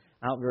Fortuna,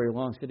 out very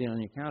long, sitting on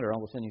your counter.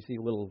 All of a sudden you see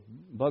little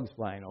bugs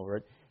flying over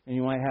it, and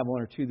you might have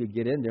one or two that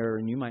get in there,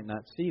 and you might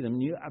not see them.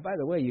 By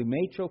the way, you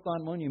may choke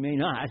on one, you may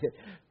not,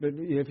 but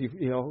if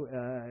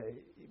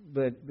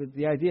but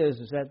the idea is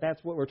that that's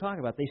what we're talking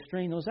about. They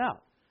strain those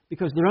out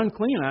because they're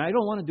unclean. I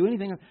don't want to do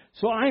anything.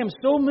 So I am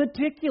so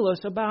meticulous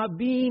about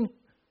being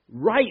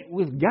right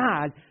with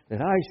God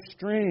that I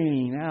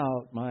strain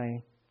out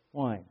my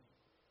wine.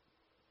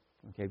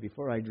 Okay,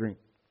 before I drink.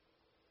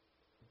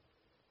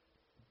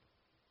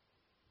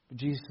 But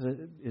Jesus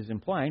is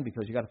implying,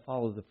 because you got to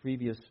follow the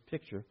previous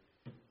picture,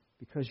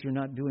 because you're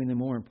not doing the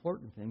more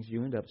important things,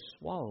 you end up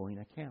swallowing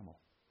a camel.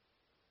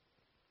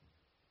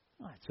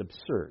 Oh, that's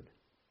absurd.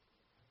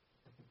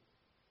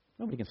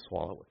 Nobody can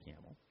swallow a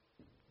camel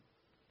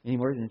any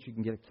more than you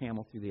can get a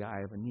camel through the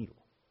eye of a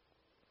needle.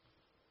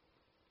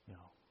 You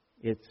know,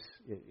 it's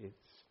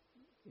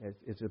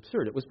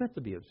absurd. It was meant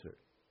to be absurd.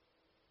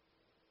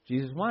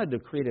 Jesus wanted to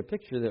create a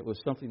picture that was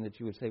something that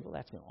you would say, well,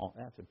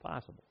 that's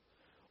impossible.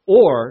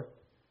 Or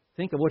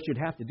think of what you'd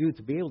have to do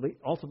to be able to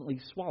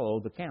ultimately swallow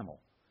the camel.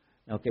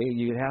 Okay,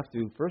 you'd have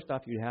to, first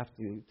off, you'd have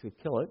to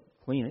kill it,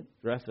 clean it,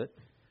 dress it.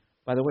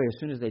 By the way, as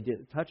soon as they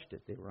touched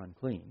it, they were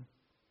unclean.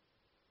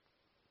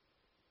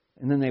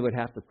 And then they would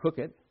have to cook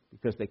it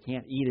because they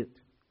can't eat it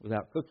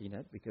without cooking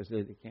it because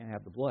they can't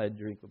have the blood,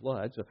 drink the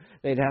blood. So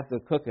they'd have to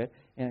cook it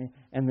and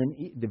then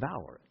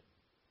devour it.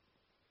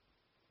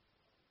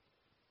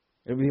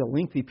 It would be a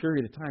lengthy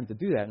period of time to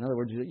do that. In other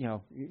words,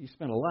 you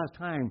spend a lot of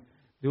time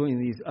doing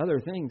these other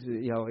things,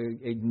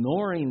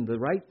 ignoring the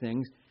right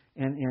things,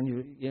 and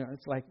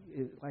it's like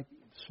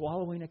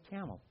swallowing a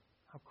camel.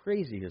 How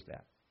crazy is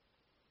that?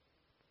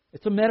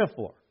 It's a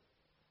metaphor.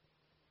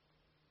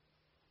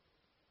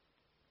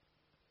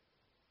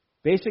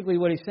 Basically,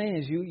 what he's saying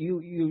is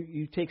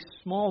you take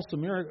small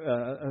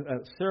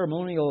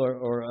ceremonial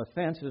or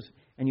offenses,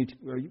 and you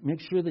make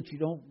sure that you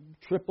don't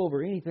trip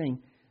over anything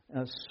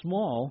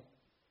small,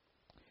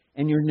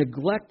 and you're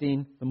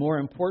neglecting the more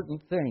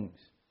important things.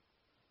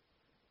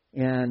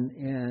 And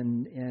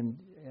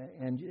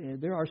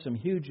there are some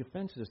huge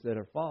offenses that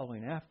are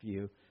following after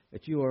you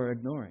that you are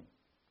ignoring.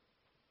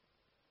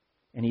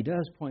 And he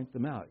does point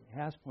them out. He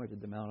has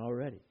pointed them out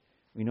already.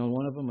 We know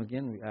one of them,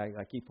 again,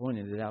 I keep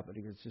pointing it out, but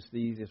it's just the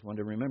easiest one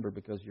to remember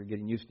because you're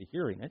getting used to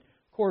hearing it.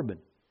 Corban.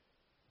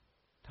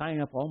 Tying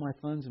up all my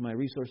funds and my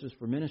resources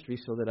for ministry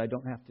so that I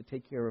don't have to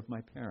take care of my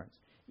parents,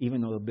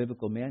 even though the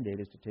biblical mandate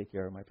is to take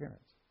care of my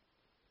parents.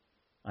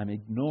 I'm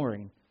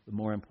ignoring the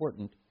more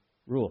important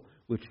rule,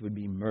 which would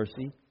be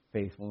mercy,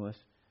 faithfulness.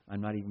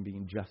 I'm not even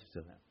being just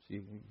to them. So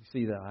you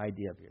see the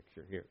idea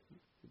picture here,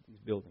 these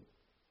buildings.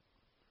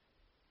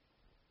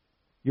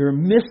 You're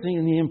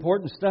missing the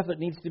important stuff that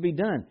needs to be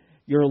done.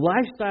 Your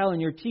lifestyle and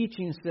your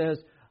teaching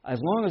says, as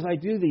long as I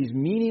do these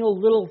menial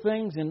little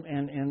things and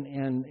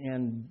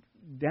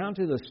down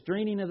to the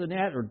straining of the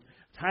net or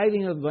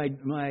tithing of my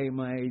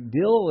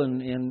dill and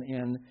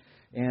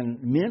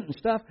mint and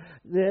stuff,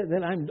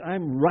 then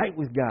I'm right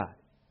with God.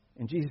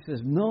 And Jesus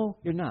says, no,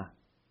 you're not.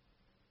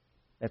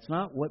 That's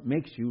not what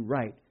makes you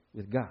right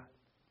with God.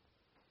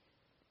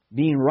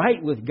 Being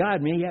right with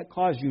God may yet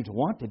cause you to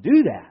want to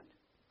do that.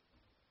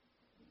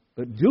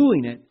 But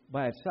doing it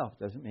by itself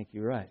doesn't make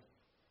you right.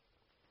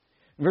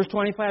 In verse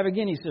 25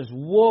 again, he says,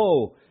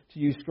 woe to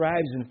you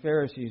scribes and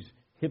Pharisees,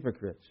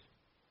 hypocrites.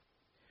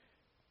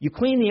 You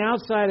clean the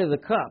outside of the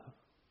cup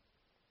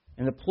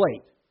and the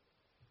plate,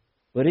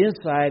 but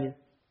inside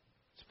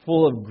it's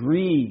full of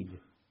greed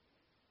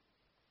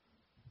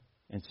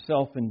and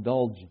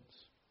self-indulgence.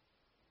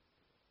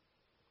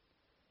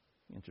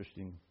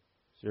 Interesting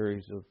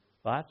series of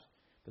thoughts,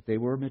 but they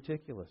were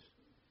meticulous.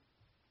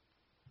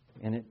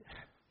 And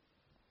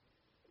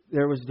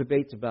there was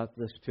debates about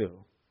this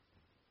too.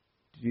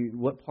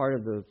 What part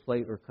of the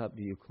plate or cup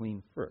do you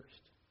clean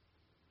first?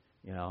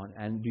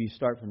 And do you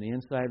start from the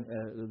inside,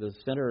 the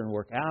center, and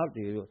work out?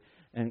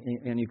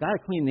 And you've got to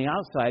clean the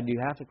outside. Do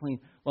you have to clean?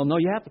 Well, no,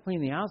 you have to clean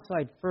the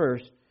outside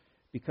first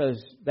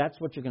because that's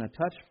what you're going to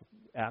touch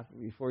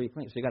before you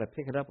clean. So you got to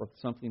pick it up with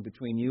something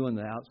between you and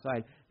the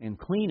outside and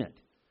clean it.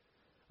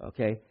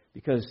 Okay,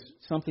 because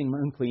something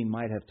unclean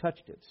might have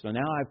touched it. So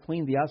now I've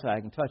cleaned the outside,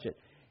 I can touch it,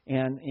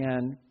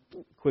 and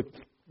quick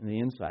in the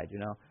inside,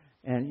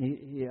 And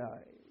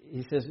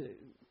he says,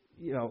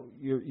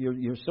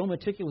 you're so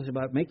meticulous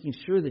about making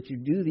sure that you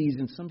do these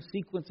in some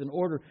sequence and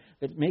order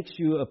that makes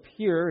you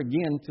appear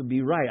again to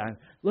be right.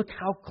 Look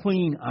how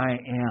clean I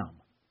am.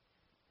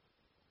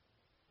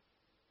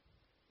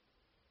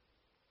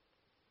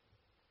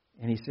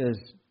 And he says,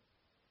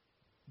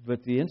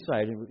 but the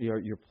inside,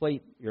 your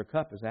plate, your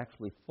cup is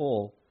actually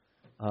full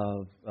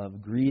of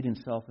greed and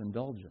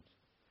self-indulgence.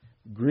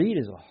 Greed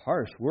is a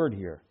harsh word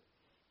here.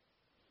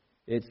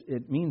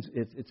 It means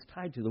it's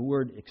tied to the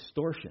word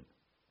extortion.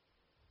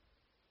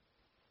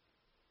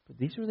 But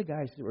these were the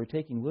guys that were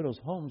taking widows'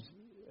 homes,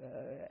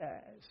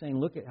 saying,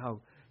 "Look at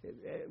how,"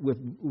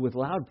 with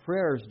loud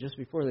prayers just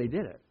before they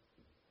did it,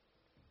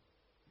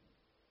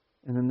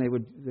 and then they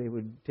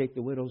would take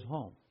the widows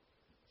home.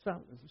 So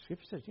the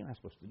Scripture says you're not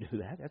supposed to do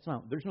that. That's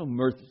not. There's no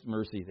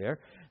mercy there.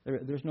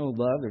 There's no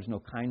love. There's no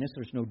kindness.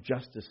 There's no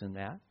justice in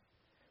that.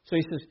 So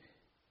he says,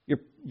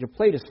 your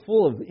plate is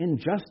full of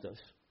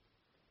injustice.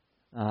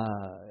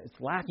 It's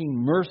lacking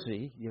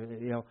mercy.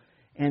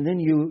 And then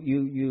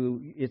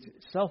it's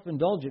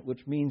self-indulgent,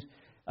 which means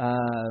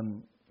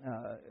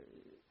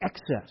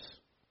excess,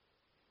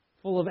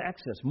 full of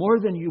excess, more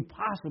than you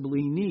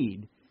possibly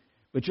need,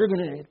 but you're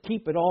going to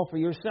keep it all for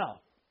yourself.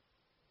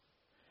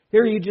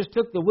 Here you just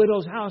took the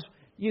widow's house.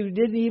 You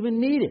didn't even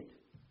need it.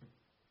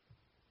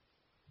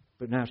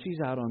 But now she's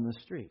out on the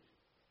street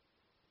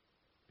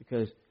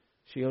because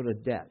she owed a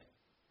debt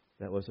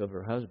that was of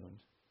her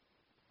husband's.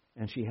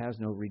 And she has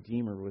no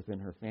redeemer within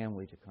her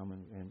family to come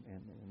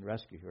and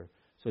rescue her.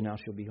 So now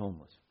she'll be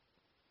homeless.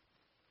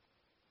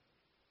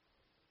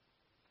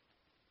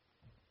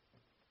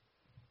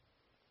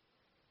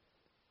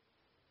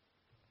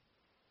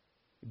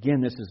 Again,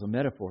 this is a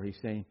metaphor. He's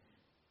saying,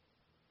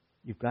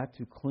 you've got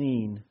to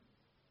clean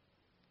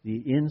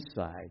the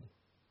inside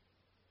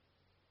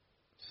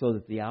so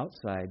that the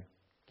outside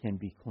can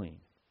be clean.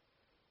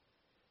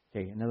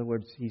 Okay, in other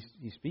words, he's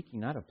speaking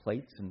not of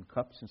plates and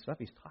cups and stuff.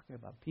 He's talking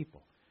about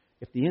people.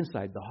 If the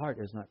inside, the heart,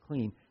 is not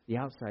clean, the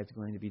outside's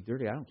going to be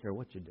dirty. I don't care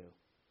what you do.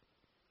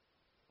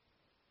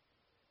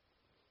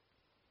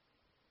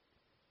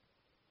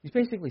 He's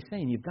basically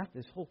saying you've got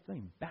this whole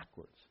thing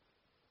backwards.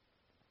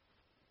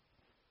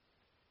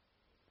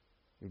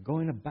 You're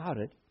going about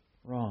it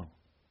wrong.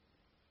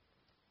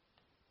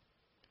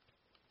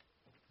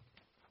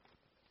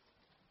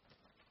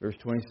 Verse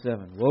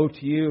 27, woe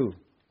to you,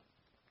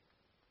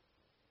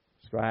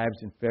 scribes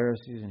and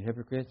Pharisees and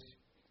hypocrites.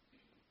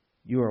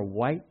 You are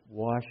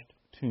whitewashed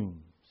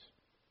tombs.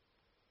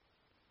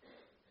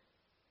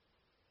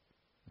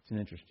 That's an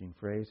interesting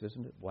phrase,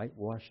 isn't it?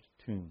 Whitewashed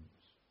tombs.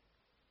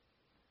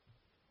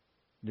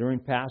 During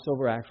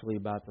Passover, actually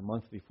about the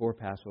month before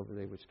Passover,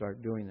 they would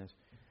start doing this.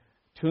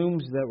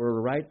 Tombs that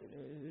were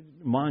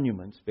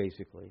monuments,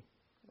 basically.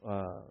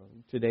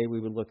 Today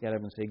we would look at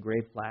them and say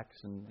grave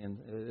plaques and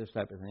this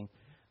type of thing.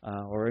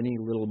 Or any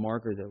little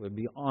marker that would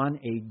be on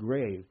a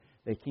grave.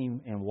 They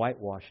came and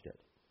whitewashed it.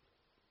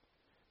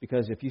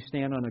 Because if you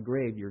stand on a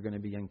grave, you're going to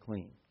be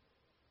unclean.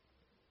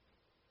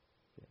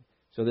 Okay.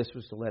 So this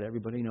was to let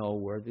everybody know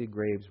where the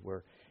graves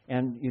were.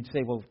 And you'd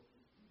say, well,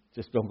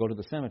 just don't go to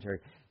the cemetery.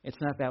 It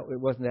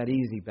wasn't that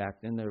easy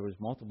back then. There was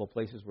multiple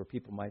places where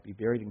people might be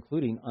buried,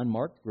 including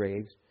unmarked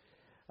graves.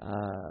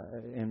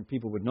 And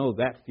people would know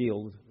that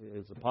field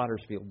is a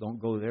potter's field. Don't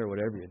go there,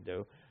 whatever you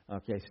do.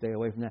 Okay, stay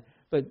away from that.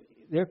 But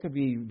there could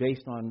be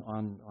based on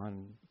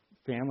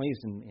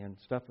families and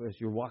stuff as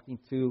you're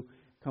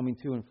coming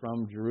to and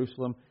from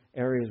Jerusalem,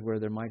 areas where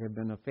there might have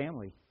been a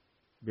family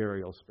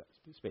burial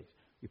space.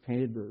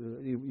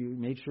 You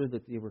made sure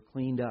that they were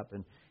cleaned up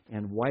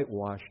and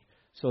whitewashed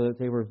so that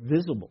they were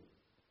visible.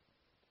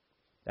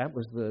 That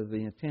was the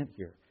intent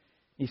here.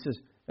 He says,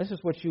 this is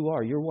what you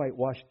are. You're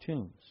whitewashed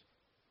tombs.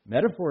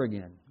 Metaphor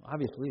again.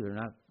 Obviously, they're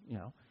not,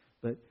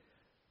 but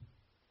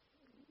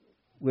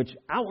which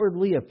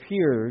outwardly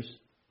appears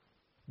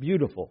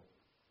beautiful.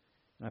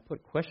 And I put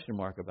a question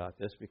mark about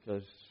this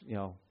because,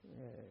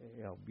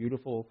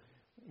 beautiful,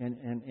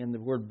 and the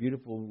word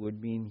beautiful would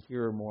mean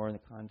here more in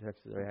the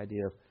context of the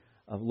idea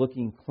of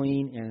looking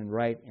clean and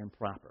right and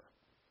proper.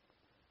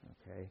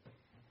 Okay.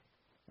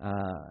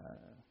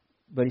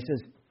 But he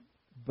says,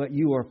 but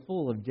you are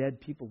full of dead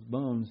people's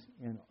bones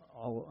and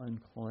all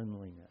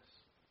uncleanliness.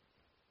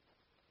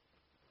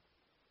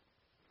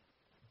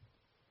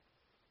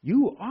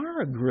 You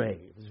are a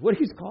grave, is what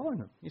he's calling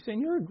them. He's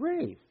saying you're a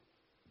grave.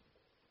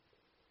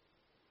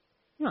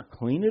 You're not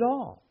clean at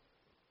all.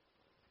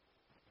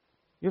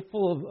 You're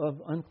full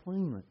of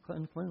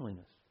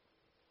uncleanliness.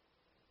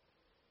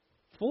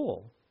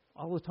 Full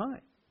all the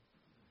time.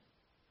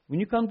 When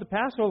you come to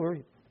Passover,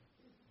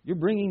 you're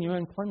bringing your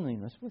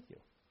uncleanliness with you.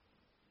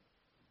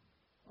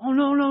 Oh,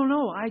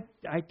 no.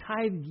 I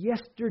tithed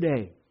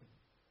yesterday.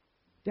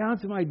 Down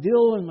to my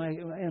dill and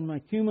my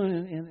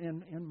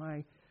cumin and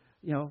my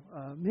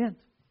mint.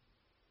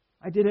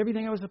 I did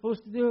everything I was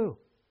supposed to do.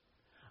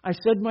 I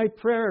said my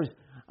prayers.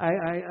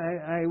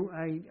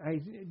 I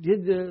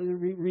did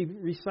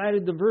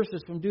recited the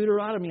verses from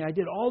Deuteronomy. I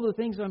did all the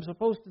things I'm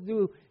supposed to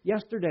do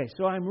yesterday.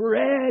 So I'm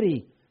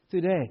ready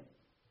today.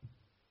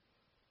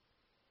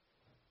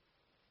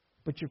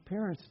 But your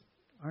parents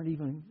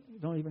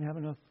don't even have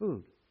enough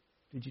food.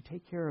 Did you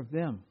take care of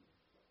them?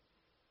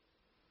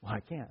 Well, I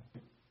can't.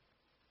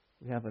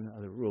 We have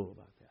another rule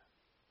about that.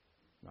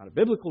 Not a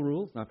biblical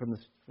rule. It's not from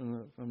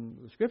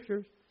the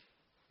Scriptures,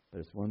 but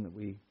it's one that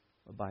we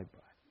abide by.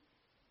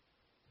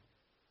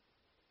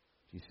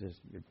 He says,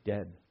 you're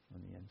dead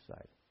on the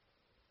inside.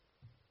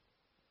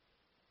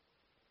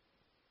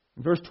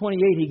 In verse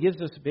 28, he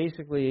gives us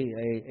basically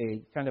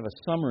a kind of a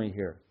summary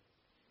here.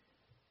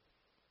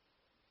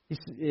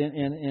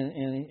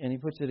 And he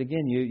puts it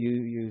again,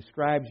 you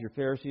scribes, you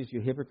Pharisees, you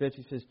hypocrites.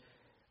 He says,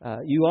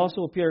 you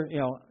also appear,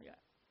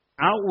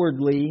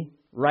 outwardly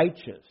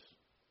righteous.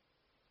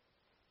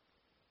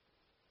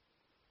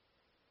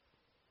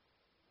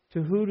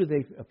 To who do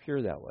they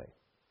appear that way?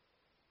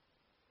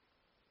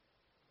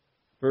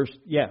 First,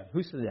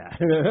 who said that?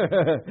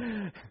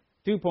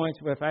 2 points.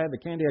 If I had the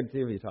candy, I'd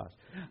give you a toss.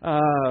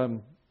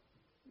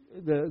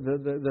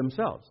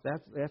 Themselves.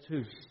 That's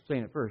who's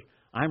saying it first.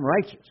 I'm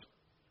righteous.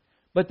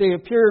 But they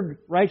appeared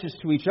righteous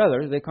to each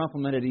other. They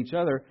complimented each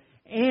other.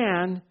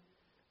 And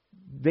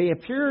they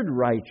appeared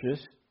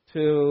righteous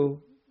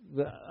to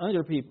the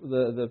other people,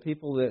 the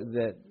people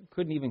that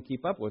couldn't even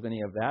keep up with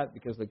any of that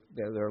because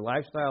their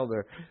lifestyle,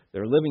 their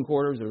living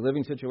quarters, their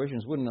living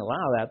situations wouldn't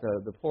allow that.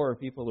 The poorer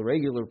people, the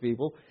regular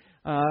people,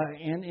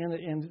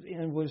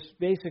 and was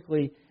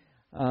basically,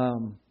 they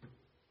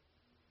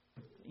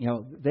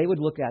would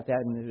look at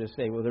that and just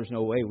say, well, there's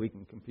no way we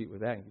can compete with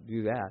that and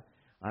do that.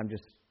 I'm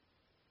just,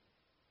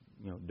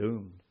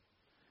 doomed.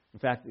 In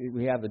fact,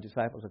 we have the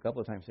disciples a couple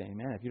of times saying,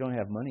 man, if you don't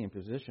have money and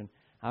position,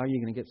 how are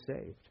you going to get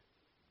saved?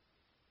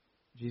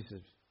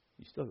 Jesus,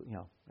 you still,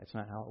 that's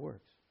not how it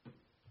works.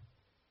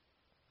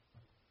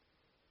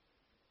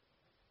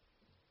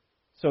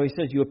 So he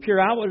says, you appear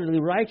outwardly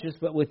righteous,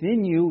 but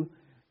within you,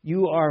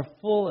 you are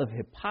full of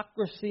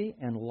hypocrisy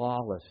and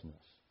lawlessness.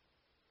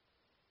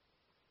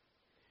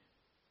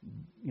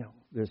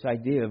 This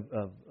idea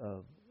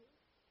of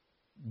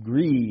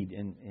greed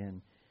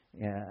and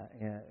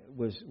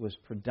was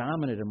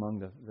predominant among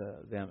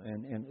them.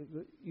 And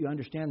you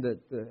understand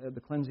that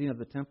the cleansing of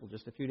the temple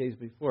just a few days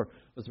before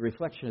was a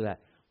reflection of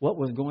that. What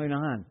was going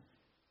on?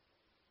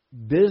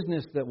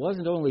 Business that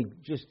wasn't only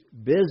just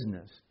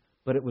business,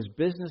 but it was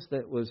business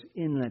that was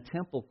in the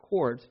temple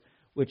courts,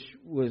 which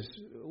was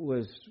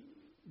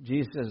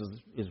Jesus says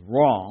is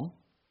wrong.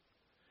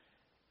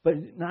 But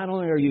not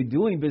only are you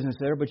doing business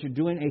there, but you're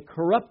doing a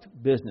corrupt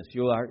business.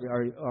 You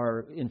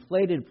are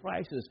inflated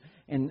prices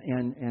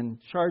and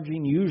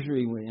charging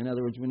usury. In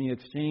other words, when you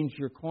exchange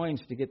your coins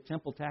to get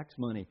temple tax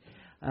money,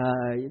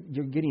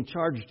 you're getting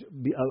charged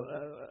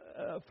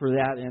for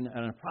that, and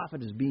a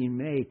profit is being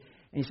made.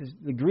 And he says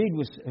the greed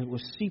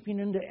was seeping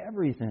into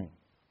everything.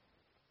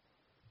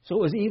 So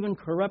it was even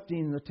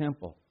corrupting the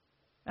temple.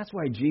 That's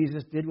why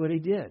Jesus did what he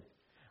did.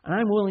 And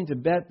I'm willing to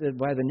bet that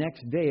by the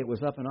next day it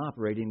was up and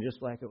operating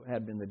just like it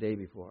had been the day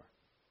before.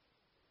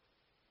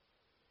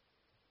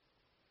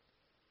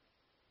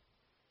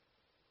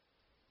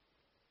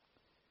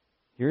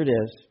 Here it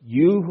is.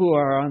 You who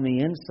are on the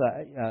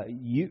inside,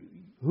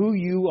 who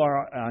you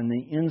are on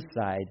the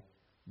inside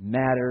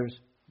matters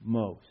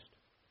most.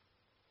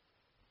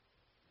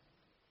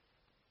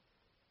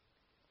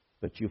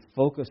 But you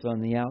focus on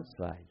the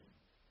outside,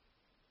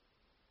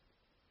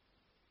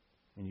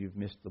 and you've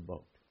missed the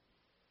boat.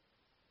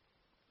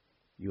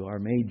 You are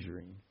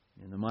majoring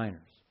in the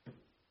minors.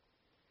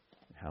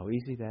 How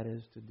easy that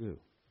is to do.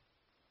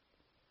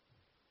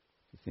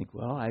 You think,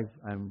 well,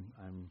 I'm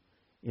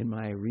in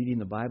my reading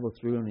the Bible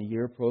through in a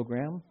year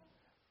program.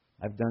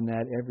 I've done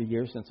that every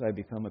year since I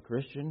become a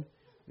Christian.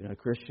 Been a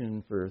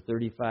Christian for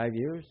 35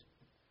 years.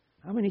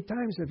 How many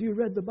times have you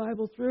read the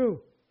Bible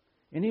through?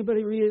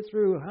 Anybody read it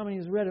through? How many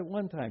has read it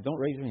one time? Don't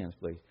raise your hands,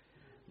 please.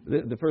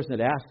 The person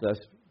that asked us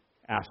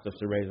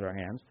to raise our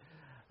hands.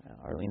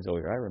 Arlene's over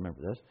here. I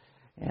remember this.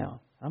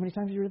 How many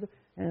times have you read it?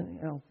 And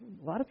a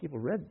lot of people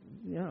read.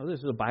 This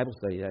is a Bible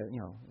study.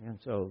 And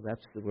so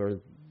that's where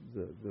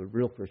the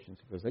real Christians,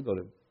 because they go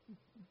to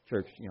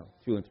church,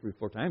 2 and 3,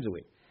 4 times a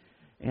week.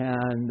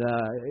 And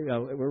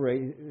we're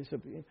ready. So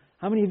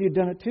how many of you have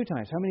done it 2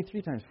 times? How many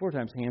 3 times, 4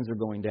 times? Hands are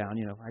going down.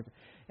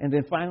 And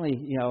then finally,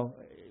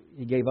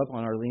 he gave up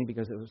on Arlene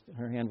because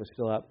her hand was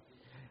still up.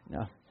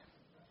 No.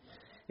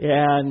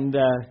 And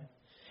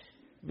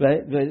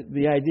but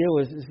the idea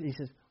was, he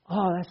says,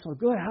 "Oh, that's so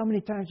good. How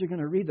many times are you going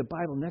to read the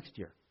Bible next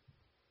year?"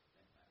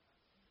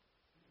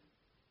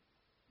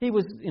 He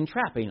was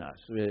entrapping us,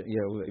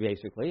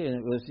 basically.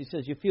 And he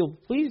says, you feel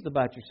pleased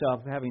about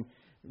yourself having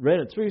read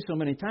it through so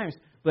many times,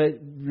 but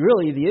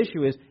really the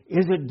issue is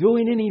it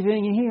doing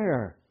anything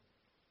here?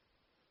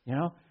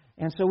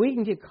 And so we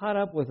can get caught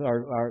up with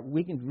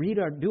we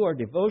can do our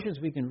devotions,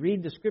 we can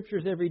read the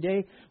scriptures every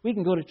day, we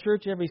can go to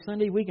church every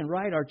Sunday, we can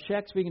write our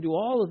checks, we can do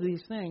all of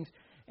these things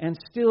and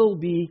still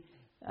be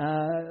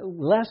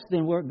less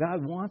than what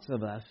God wants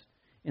of us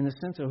in the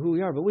sense of who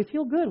we are. But we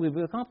feel good. We've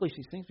accomplished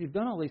these things. We've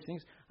done all these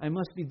things. I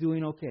must be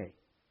doing okay.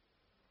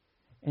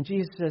 And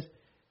Jesus says,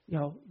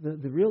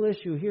 the real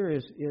issue here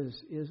is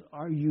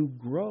are you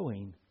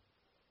growing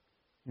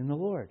in the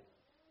Lord?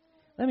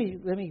 Let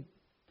me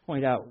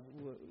point out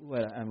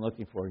what I'm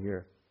looking for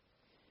here.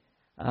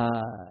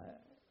 And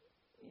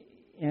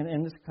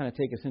this kind of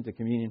take us into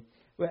communion.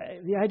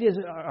 The idea is,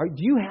 do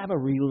you have a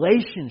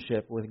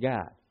relationship with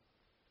God?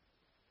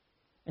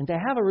 And to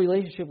have a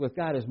relationship with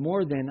God is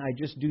more than I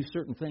just do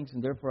certain things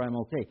and therefore I'm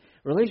okay.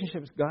 A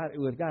relationship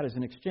with God is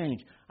an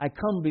exchange. I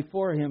come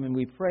before Him and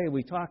we pray,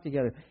 we talk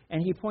together,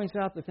 and He points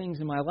out the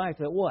things in my life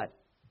that what?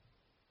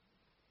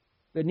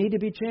 That need to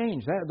be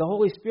changed. The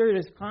Holy Spirit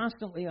is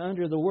constantly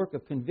under the work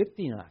of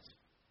convicting us.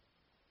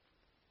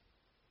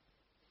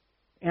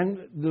 And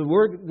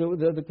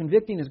the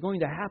convicting is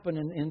going to happen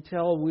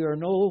until we are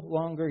no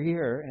longer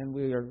here and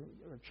we are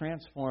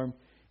transformed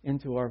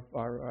into our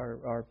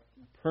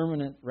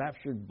permanent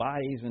raptured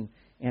bodies,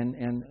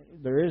 and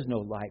there is no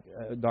light,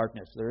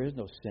 darkness, there is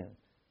no sin.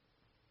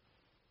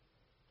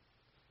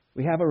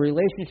 We have a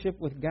relationship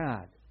with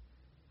God,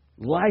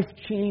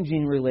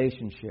 life-changing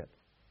relationship.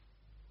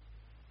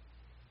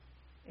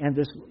 And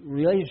this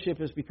relationship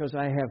is because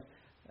I have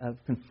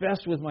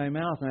confessed with my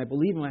mouth and I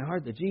believe in my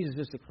heart that Jesus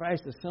is the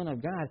Christ, the Son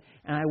of God,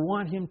 and I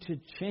want Him to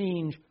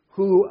change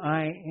who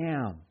I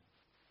am.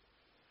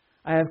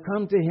 I have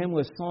come to Him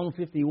with Psalm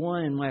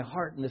 51 in my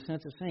heart in the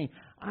sense of saying,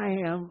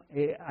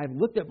 I've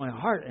looked at my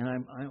heart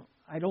and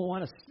I don't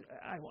want to,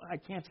 I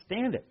can't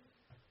stand it.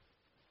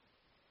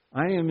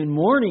 I am in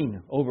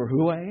mourning over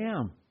who I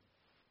am.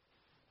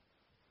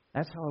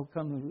 That's how I've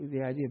come to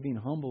the idea of being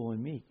humble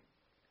and meek.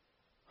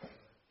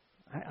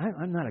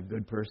 I'm not a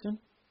good person.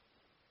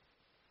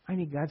 I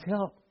need God's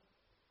help.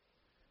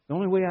 The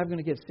only way I'm going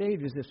to get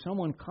saved is if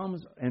someone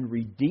comes and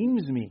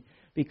redeems me,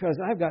 because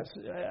I've got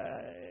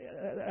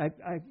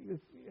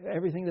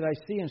everything that I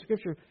see in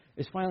Scripture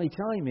is finally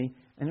telling me,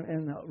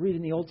 and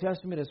reading the Old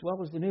Testament as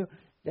well as the New,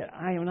 that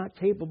I am not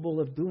capable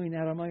of doing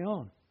that on my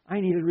own.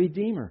 I need a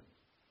Redeemer,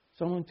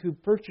 someone to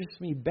purchase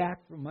me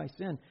back from my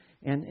sin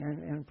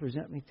and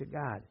present me to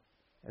God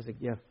as a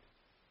gift.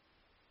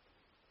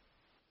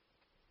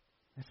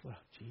 That's what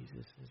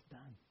Jesus has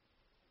done.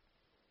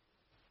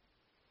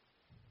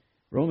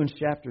 Romans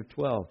chapter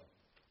 12.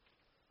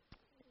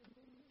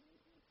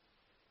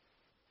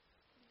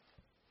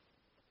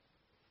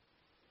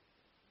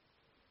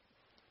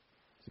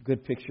 It's a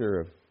good picture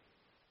of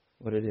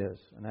what it is.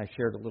 And I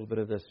shared a little bit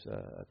of this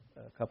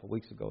a couple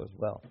weeks ago as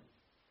well.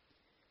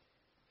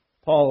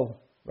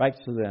 Paul writes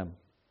to them,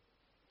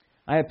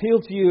 I appeal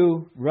to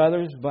you,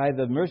 brothers, by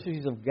the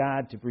mercies of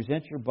God, to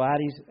present your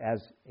bodies as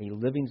a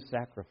living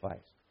sacrifice,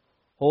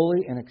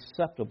 holy and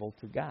acceptable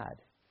to God,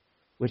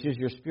 which is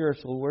your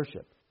spiritual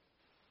worship.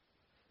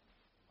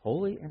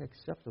 Holy and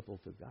acceptable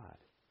to God.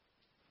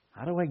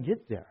 How do I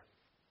get there?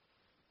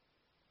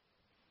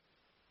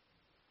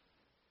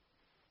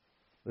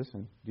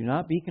 Listen, do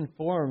not be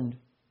conformed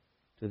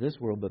to this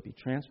world, but be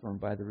transformed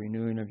by the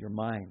renewing of your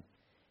mind.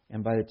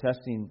 And by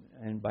testing,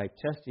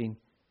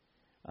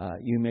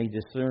 you may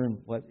discern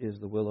what is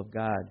the will of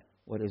God,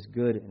 what is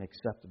good and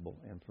acceptable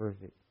and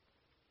perfect.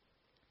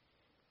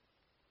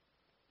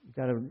 You've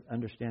got to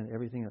understand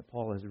everything that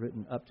Paul has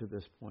written up to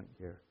this point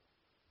here.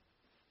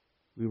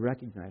 We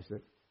recognize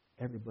that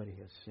everybody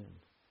has sinned,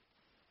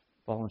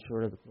 fallen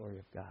short of the glory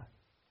of God.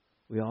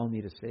 We all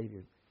need a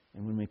Savior.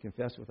 And when we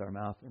confess with our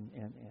mouth and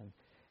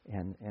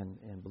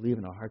believe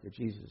in our heart that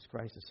Jesus is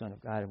Christ, the Son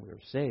of God, and we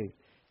are saved,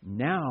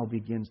 now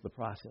begins the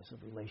process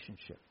of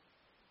relationship.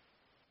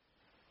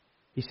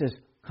 He says,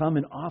 come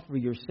and offer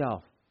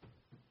yourself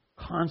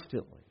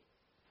constantly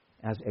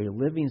as a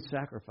living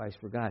sacrifice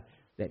for God,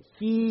 that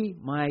He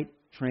might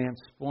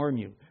transform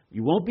you.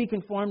 You won't be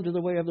conformed to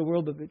the way of the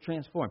world, but be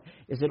transformed.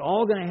 Is it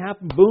all going to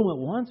happen, boom, at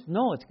once?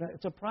 No,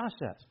 it's a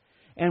process.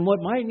 And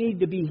what might need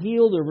to be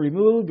healed or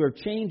removed or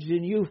changed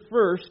in you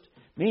first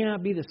may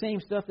not be the same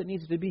stuff that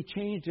needs to be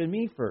changed in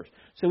me first.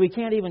 So we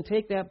can't even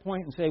take that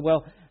point and say,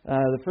 well,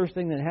 the first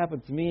thing that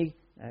happened to me,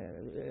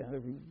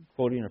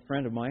 quoting a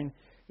friend of mine,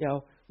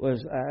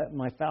 was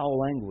my foul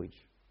language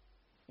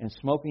and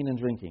smoking and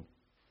drinking.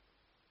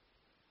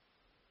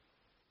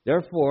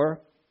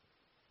 Therefore,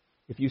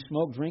 if you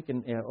smoke, drink,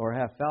 or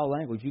have foul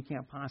language, you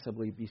can't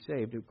possibly be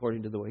saved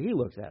according to the way he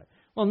looks at it.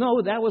 Well,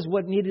 no, that was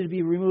what needed to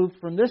be removed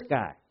from this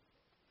guy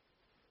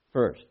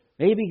first.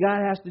 Maybe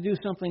God has to do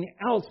something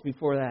else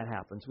before that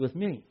happens with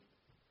me.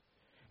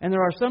 And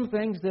there are some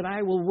things that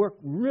I will work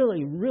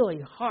really,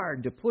 really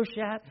hard to push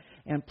at,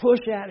 and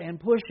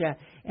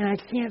I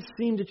can't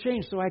seem to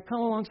change. So I come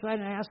alongside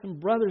and I ask some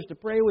brothers to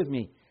pray with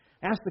me.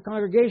 Ask the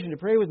congregation to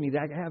pray with me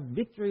that I have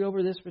victory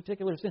over this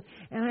particular sin.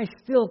 And I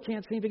still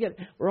can't seem to get it.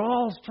 We're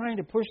all trying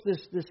to push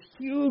this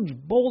huge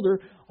boulder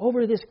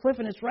over this cliff,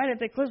 and it's right at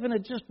the cliff, and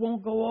it just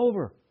won't go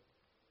over.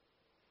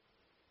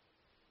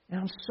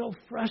 And I'm so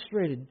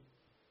frustrated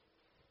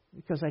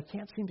because I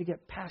can't seem to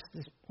get past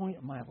this point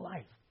in my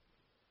life.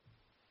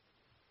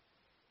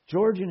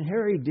 George and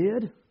Harry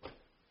did.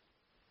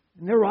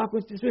 And their rock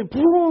was just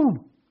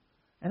boom!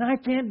 And I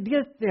can't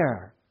get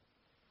there.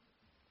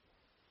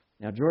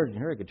 Now, George and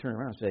Harry could turn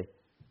around and say,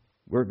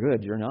 we're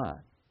good, you're not.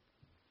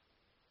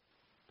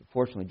 But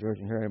fortunately, George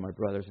and Harry are my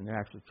brothers, and they're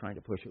actually trying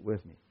to push it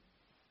with me.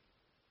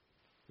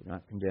 They're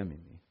not condemning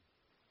me.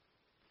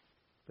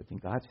 But then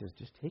God says,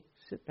 just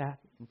sit back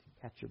and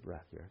catch your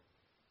breath here.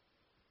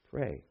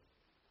 Pray.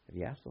 Have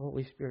you asked the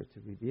Holy Spirit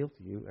to reveal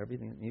to you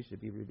everything that needs to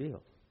be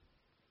revealed?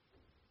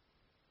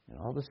 And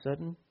all of a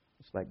sudden,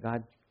 it's like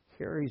God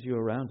carries you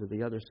around to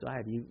the other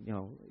side,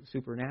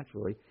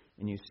 supernaturally,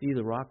 and you see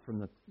the rock from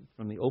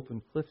the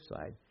open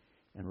cliffside,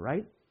 and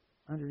right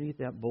underneath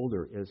that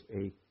boulder is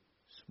a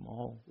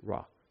small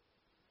rock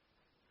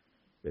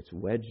that's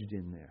wedged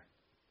in there.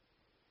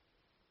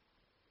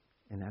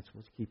 And that's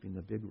what's keeping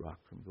the big rock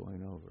from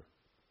going over.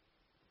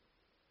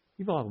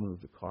 You've all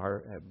moved a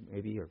car,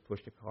 maybe, or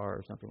pushed a car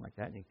or something like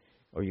that,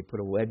 or you put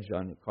a wedge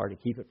on the car to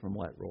keep it from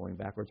rolling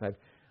backwards.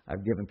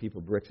 I've given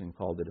people bricks and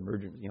called it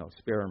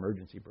spare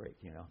emergency brake.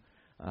 And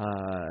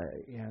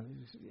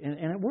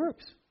it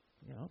works.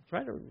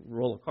 Try to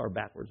roll a car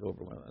backwards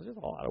over one of those. It's a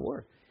lot of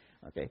work.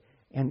 Okay,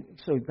 and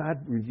so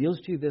God reveals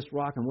to you this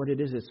rock, and what it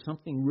is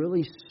something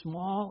really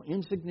small,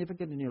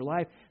 insignificant in your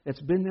life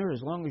that's been there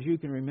as long as you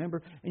can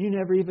remember, and you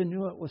never even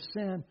knew it was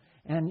sin.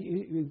 And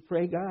you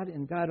pray God,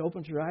 and God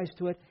opens your eyes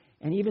to it.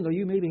 And even though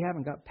you maybe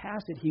haven't got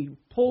past it, He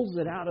pulls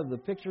it out of the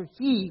picture.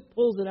 He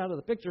pulls it out of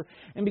the picture.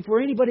 And before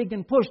anybody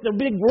can push, the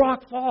big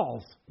rock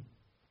falls.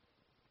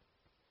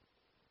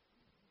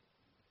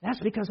 That's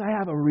because I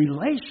have a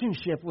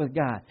relationship with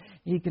God.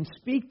 He can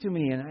speak to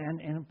me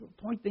and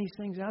point these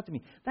things out to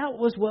me. That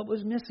was what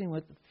was missing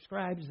with the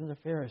scribes and the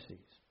Pharisees.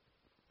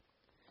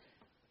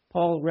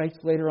 Paul writes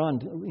later on,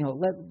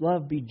 let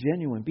love be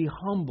genuine, be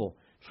humble.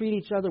 Treat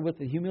each other with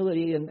the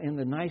humility and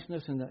the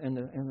niceness and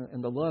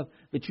the love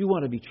that you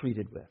want to be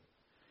treated with.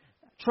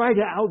 Try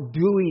to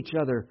outdo each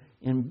other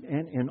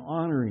in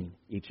honoring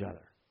each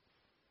other.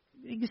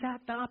 The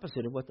exact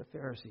opposite of what the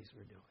Pharisees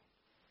were doing.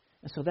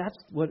 And so that's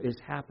what is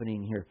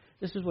happening here.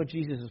 This is what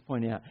Jesus is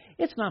pointing out.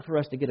 It's not for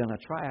us to get on a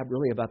triad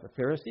really about the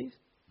Pharisees.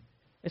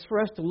 It's for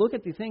us to look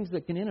at the things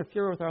that can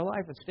interfere with our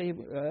life and stay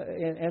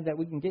and that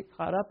we can get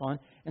caught up on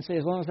and say,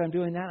 as long as I'm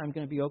doing that, I'm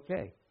going to be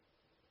okay.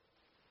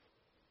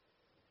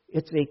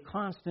 It's a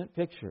constant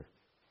picture.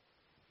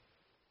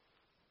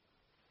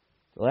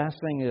 The last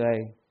thing that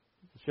I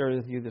share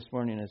with you this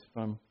morning is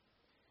from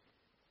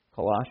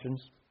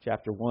Colossians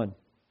chapter 1.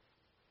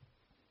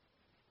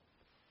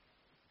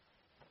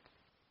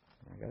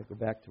 I got to go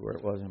back to where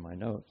it was in my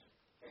notes.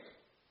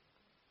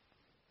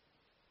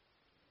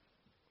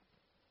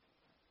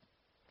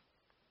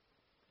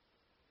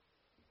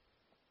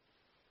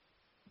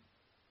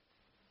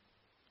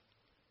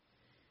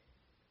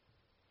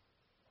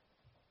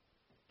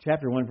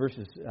 Chapter 1,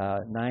 verses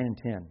 9 and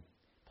 10.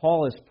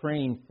 Paul is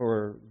praying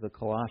for the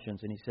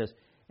Colossians, and he says,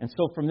 and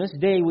so from this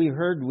day we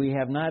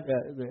have not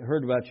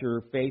heard about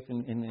your faith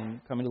in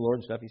coming to the Lord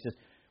and stuff. He says,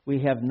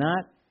 we have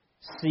not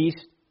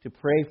ceased to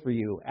pray for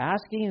you,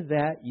 asking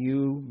that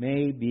you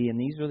may be, and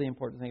these are the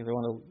important things I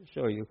want to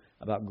show you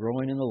about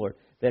growing in the Lord,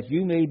 that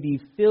you may be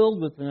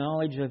filled with the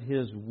knowledge of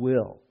His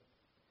will,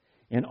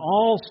 in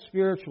all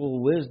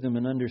spiritual wisdom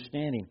and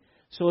understanding,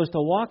 so as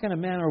to walk in a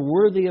manner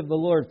worthy of the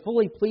Lord,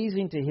 fully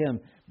pleasing to Him,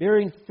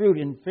 bearing fruit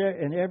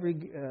in every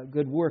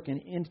good work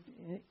and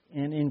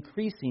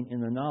increasing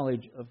in the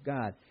knowledge of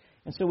God.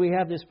 And so we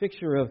have this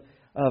picture of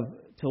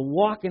to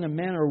walk in a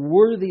manner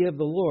worthy of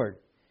the Lord.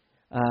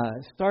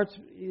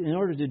 In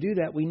order to do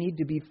that, we need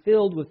to be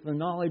filled with the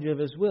knowledge of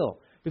His will.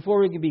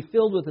 Before we can be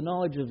filled with the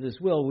knowledge of His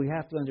will, we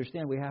have to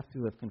understand we have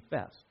to have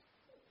confessed,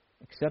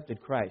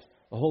 accepted Christ.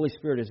 The Holy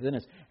Spirit is in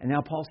us. And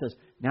now Paul says,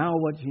 now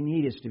what you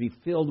need is to be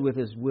filled with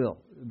His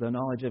will, the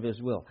knowledge of His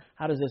will.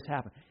 How does this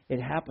happen?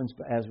 It happens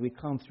as we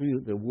come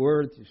through the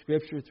Word, through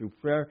Scripture, through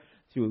prayer,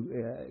 through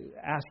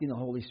asking the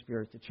Holy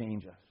Spirit to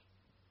change us.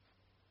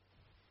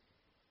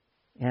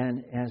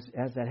 And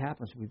as that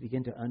happens, we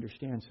begin to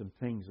understand some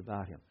things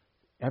about Him.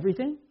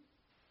 Everything?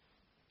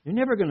 You're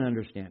never going to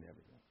understand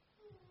everything.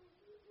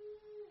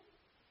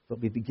 But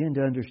we begin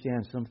to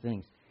understand some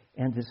things.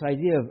 And this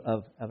idea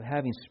of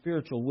having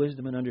spiritual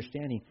wisdom and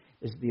understanding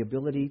is the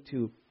ability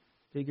to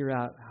figure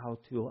out how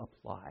to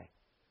apply,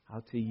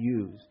 how to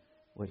use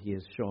what He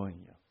is showing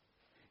you.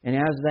 And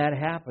as that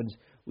happens,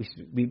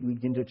 we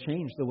begin to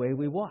change the way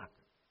we walk.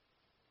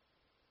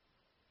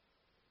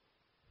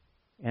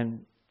 And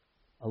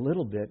a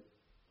little bit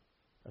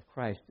of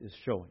Christ is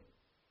showing.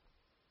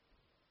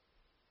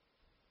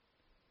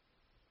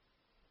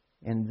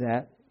 And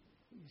that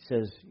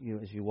says,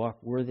 as you walk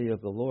worthy of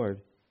the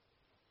Lord,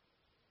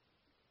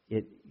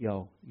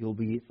 you'll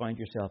find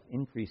yourself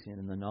increasing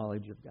in the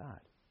knowledge of God.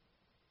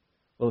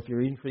 Well, if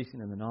you're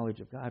increasing in the knowledge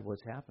of God,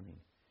 what's happening?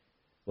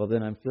 Well,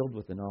 then I'm filled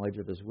with the knowledge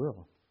of His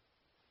will.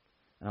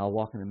 And I'll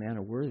walk in a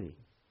manner worthy.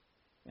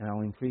 And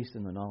I'll increase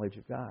in the knowledge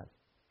of God.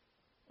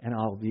 And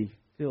I'll be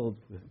filled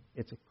with,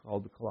 it's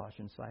called the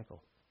Colossian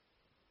cycle.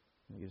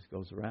 It just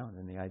goes around.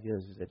 And the idea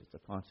is that it's a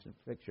constant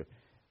picture.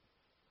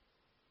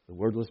 The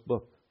wordless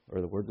book,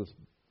 or the wordless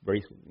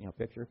bracelet,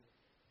 picture.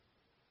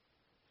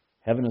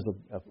 Heaven is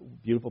a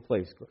beautiful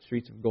place,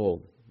 streets of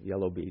gold,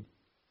 yellow bead.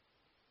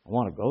 I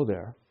want to go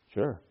there,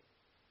 sure.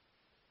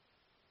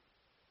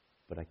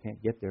 But I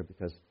can't get there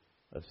because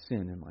of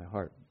sin in my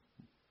heart.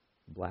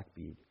 Black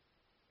bead.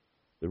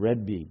 The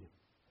red bead.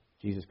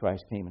 Jesus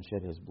Christ came and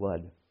shed His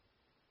blood,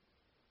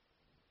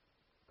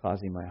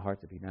 causing my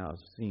heart to be now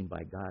seen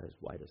by God as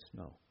white as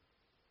snow.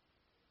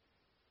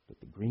 But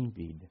the green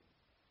bead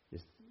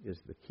is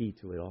the key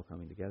to it all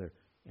coming together.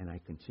 And I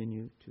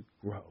continue to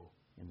grow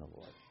in the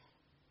Lord.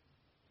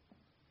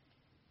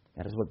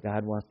 That is what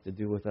God wants to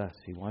do with us.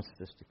 He wants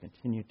us to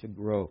continue to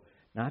grow,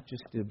 not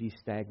just to be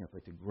stagnant,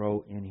 but to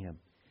grow in Him.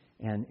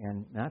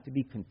 And not to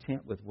be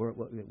content with what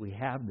we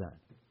have done,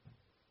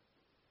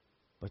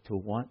 but to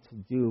want to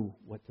do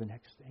what the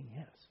next thing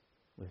is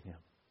with Him.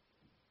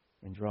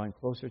 And drawing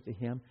closer to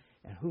Him,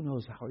 and who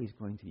knows how He's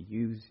going to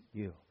use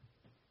you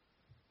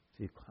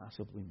to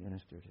possibly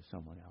minister to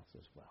someone else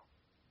as well.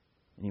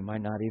 And you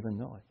might not even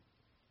know it.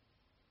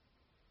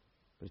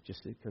 But it's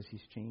just because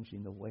He's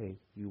changing the way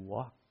you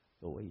walk,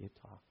 the way you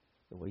talk,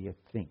 the way you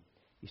think.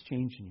 He's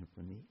changing you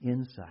from the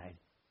inside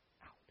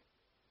out.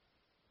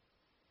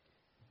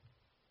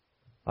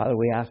 Father,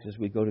 we ask as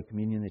we go to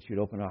communion that You'd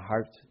open our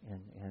hearts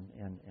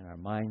and our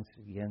minds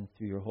again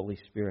through Your Holy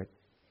Spirit.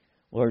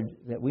 Lord,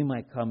 that we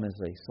might come as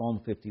a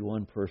Psalm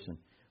 51 person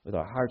with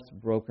our hearts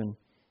broken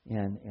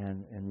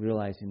and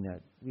realizing that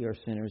we are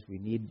sinners. We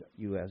need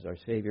You as our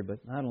Savior.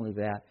 But not only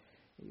that,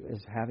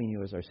 as having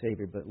You as our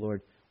Savior, but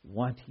Lord,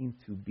 wanting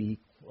to be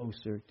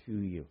closer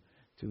to You,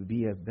 to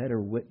be a better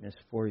witness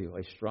for You,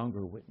 a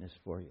stronger witness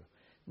for You.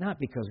 Not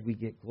because we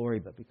get glory,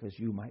 but because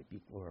You might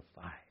be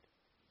glorified.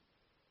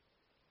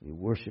 We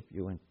worship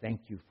You and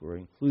thank You for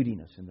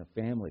including us in the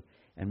family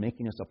and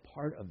making us a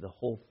part of the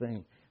whole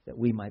thing, that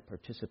we might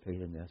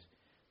participate in this.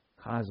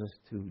 Cause us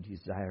to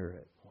desire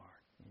it more.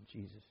 In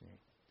Jesus' name,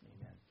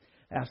 amen.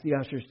 Ask the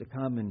ushers to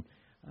come and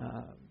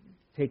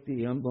take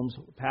the emblems,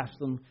 pass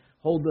them,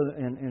 hold them,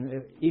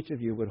 and each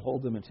of you would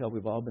hold them until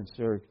we've all been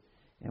served,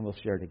 and we'll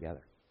share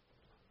together.